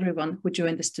speakers and everyone who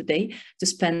joined us today to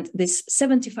spend this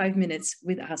 75 minutes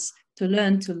with us to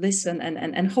learn, to listen,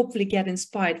 and hopefully get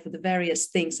inspired for the various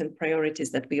things and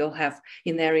priorities that we all have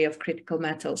in the area of critical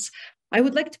metals. I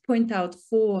would like to point out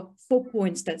four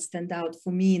points that stand out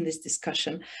for me in this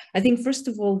discussion. I think, first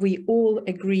of all, we all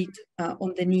agreed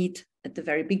on the need at the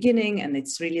very beginning, and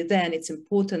it's really then, it's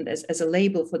important as a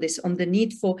label for this, on the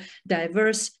need for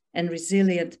diverse and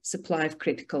resilient supply of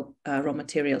critical raw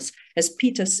materials. As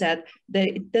Peter said,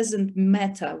 it doesn't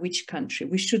matter which country.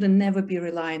 We should never be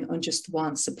relying on just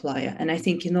one supplier. And I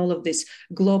think in all of this,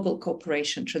 global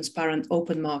cooperation, transparent,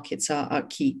 open markets are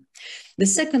key. The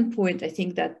second point I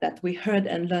think that we heard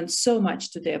and learned so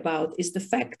much today about is the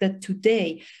fact that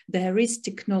today there is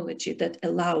technology that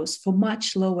allows for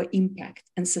much lower impact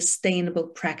and sustainable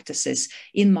practices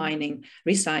in mining,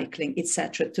 recycling,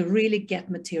 etc., to really get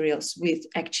materials with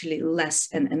actually less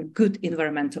and good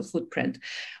environmental footprint.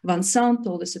 Vincent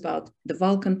told us about the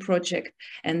Vulcan project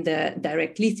and the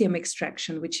direct lithium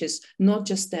extraction, which is not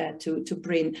just there to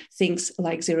bring things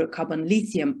like zero carbon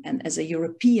lithium and as a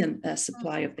European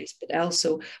supply of this, but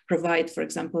also provide, for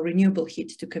example, renewable heat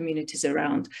to communities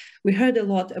around. We heard a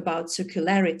lot about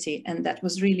circularity, and that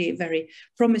was really very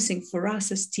promising for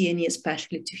us as TNE,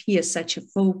 especially to hear such a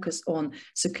focus on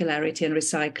circularity and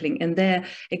recycling. And there,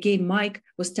 again, Mike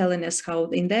was telling us how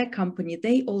in their company,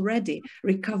 they already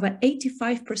recover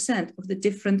 85% of the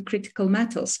different critical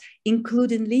metals,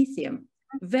 including lithium.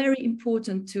 Very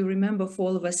important to remember for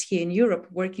all of us here in Europe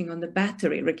working on the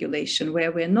battery regulation, where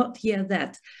we're not yet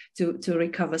that to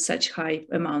recover such high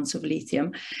amounts of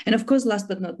lithium. And of course, last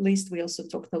but not least, we also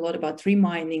talked a lot about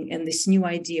remining and this new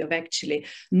idea of actually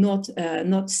not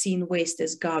seeing waste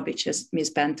as garbage, as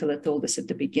Ms. Bentele told us at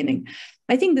the beginning.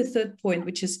 I think the third point,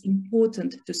 which is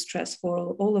important to stress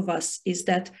for all of us, is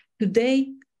that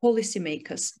today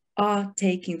policymakers are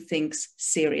taking things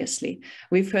seriously.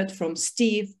 We've heard from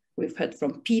Steve, we've heard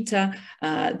from Peter.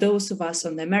 Those of us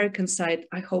on the American side,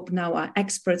 I hope now are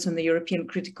experts on the European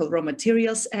Critical Raw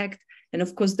Materials Act. And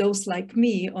of course, those like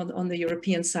me on the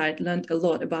European side learned a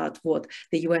lot about what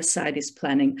the US side is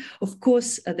planning. Of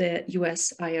course, the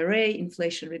US IRA,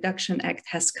 Inflation Reduction Act,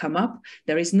 has come up.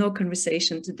 There is no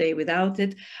conversation today without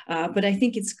it. But I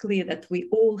think it's clear that we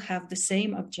all have the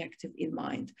same objective in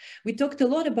mind. We talked a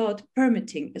lot about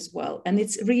permitting as well. And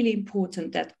it's really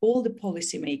important that all the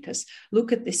policymakers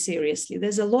look at this seriously.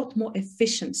 There's a lot more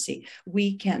efficiency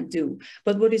we can do.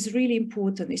 But what is really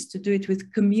important is to do it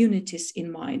with communities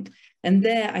in mind. And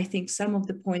there, I think some of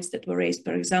the points that were raised,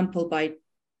 for example, by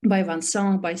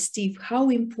Vincent, by Steve, how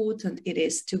important it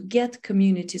is to get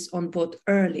communities on board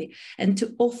early and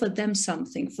to offer them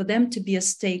something, for them to be a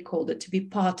stakeholder, to be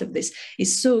part of this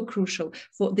is so crucial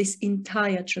for this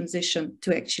entire transition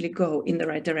to actually go in the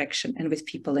right direction and with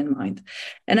people in mind.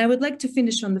 And I would like to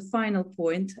finish on the final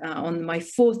point, on my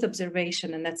fourth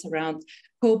observation, and that's around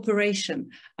cooperation.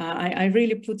 I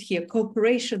really put here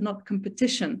cooperation, not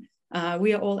competition.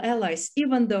 We are all allies,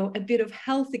 even though a bit of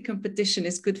healthy competition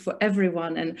is good for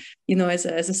everyone. And, you know, as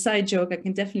a side joke, I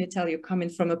can definitely tell you, coming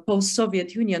from a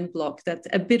post-Soviet Union bloc, that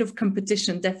a bit of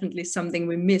competition definitely is something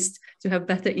we missed to have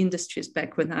better industries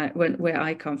back where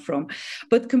I come from.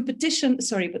 But cooperation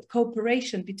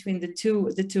between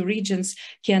the two regions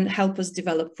can help us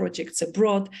develop projects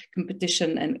abroad.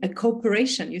 Competition and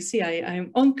cooperation. You see,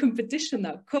 I'm on competition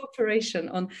now. Cooperation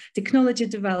on technology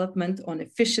development, on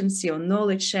efficiency, on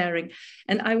knowledge sharing.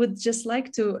 And I would just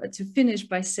like to finish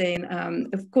by saying,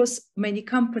 of course, many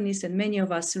companies and many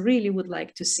of us really would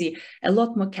like to see a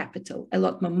lot more capital, a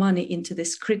lot more money into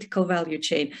this critical value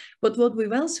chain. But what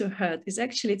we've also heard is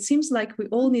actually, it seems like we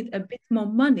all need a bit more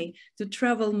money to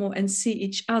travel more and see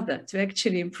each other, to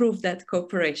actually improve that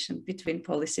cooperation between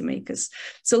policymakers.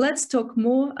 So let's talk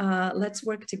more, let's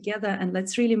work together, and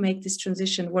let's really make this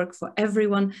transition work for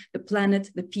everyone, the planet,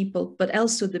 the people, but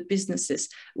also the businesses,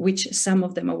 which some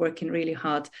of them are working really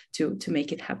hard to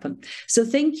make it happen. So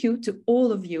thank you to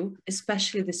all of you,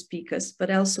 especially the speakers,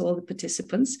 but also all the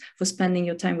participants, for spending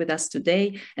your time with us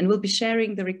today. And we'll be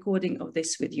sharing the recording of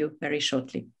this with you very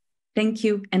shortly. Thank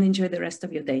you and enjoy the rest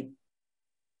of your day.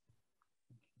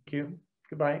 Thank you.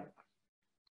 Goodbye.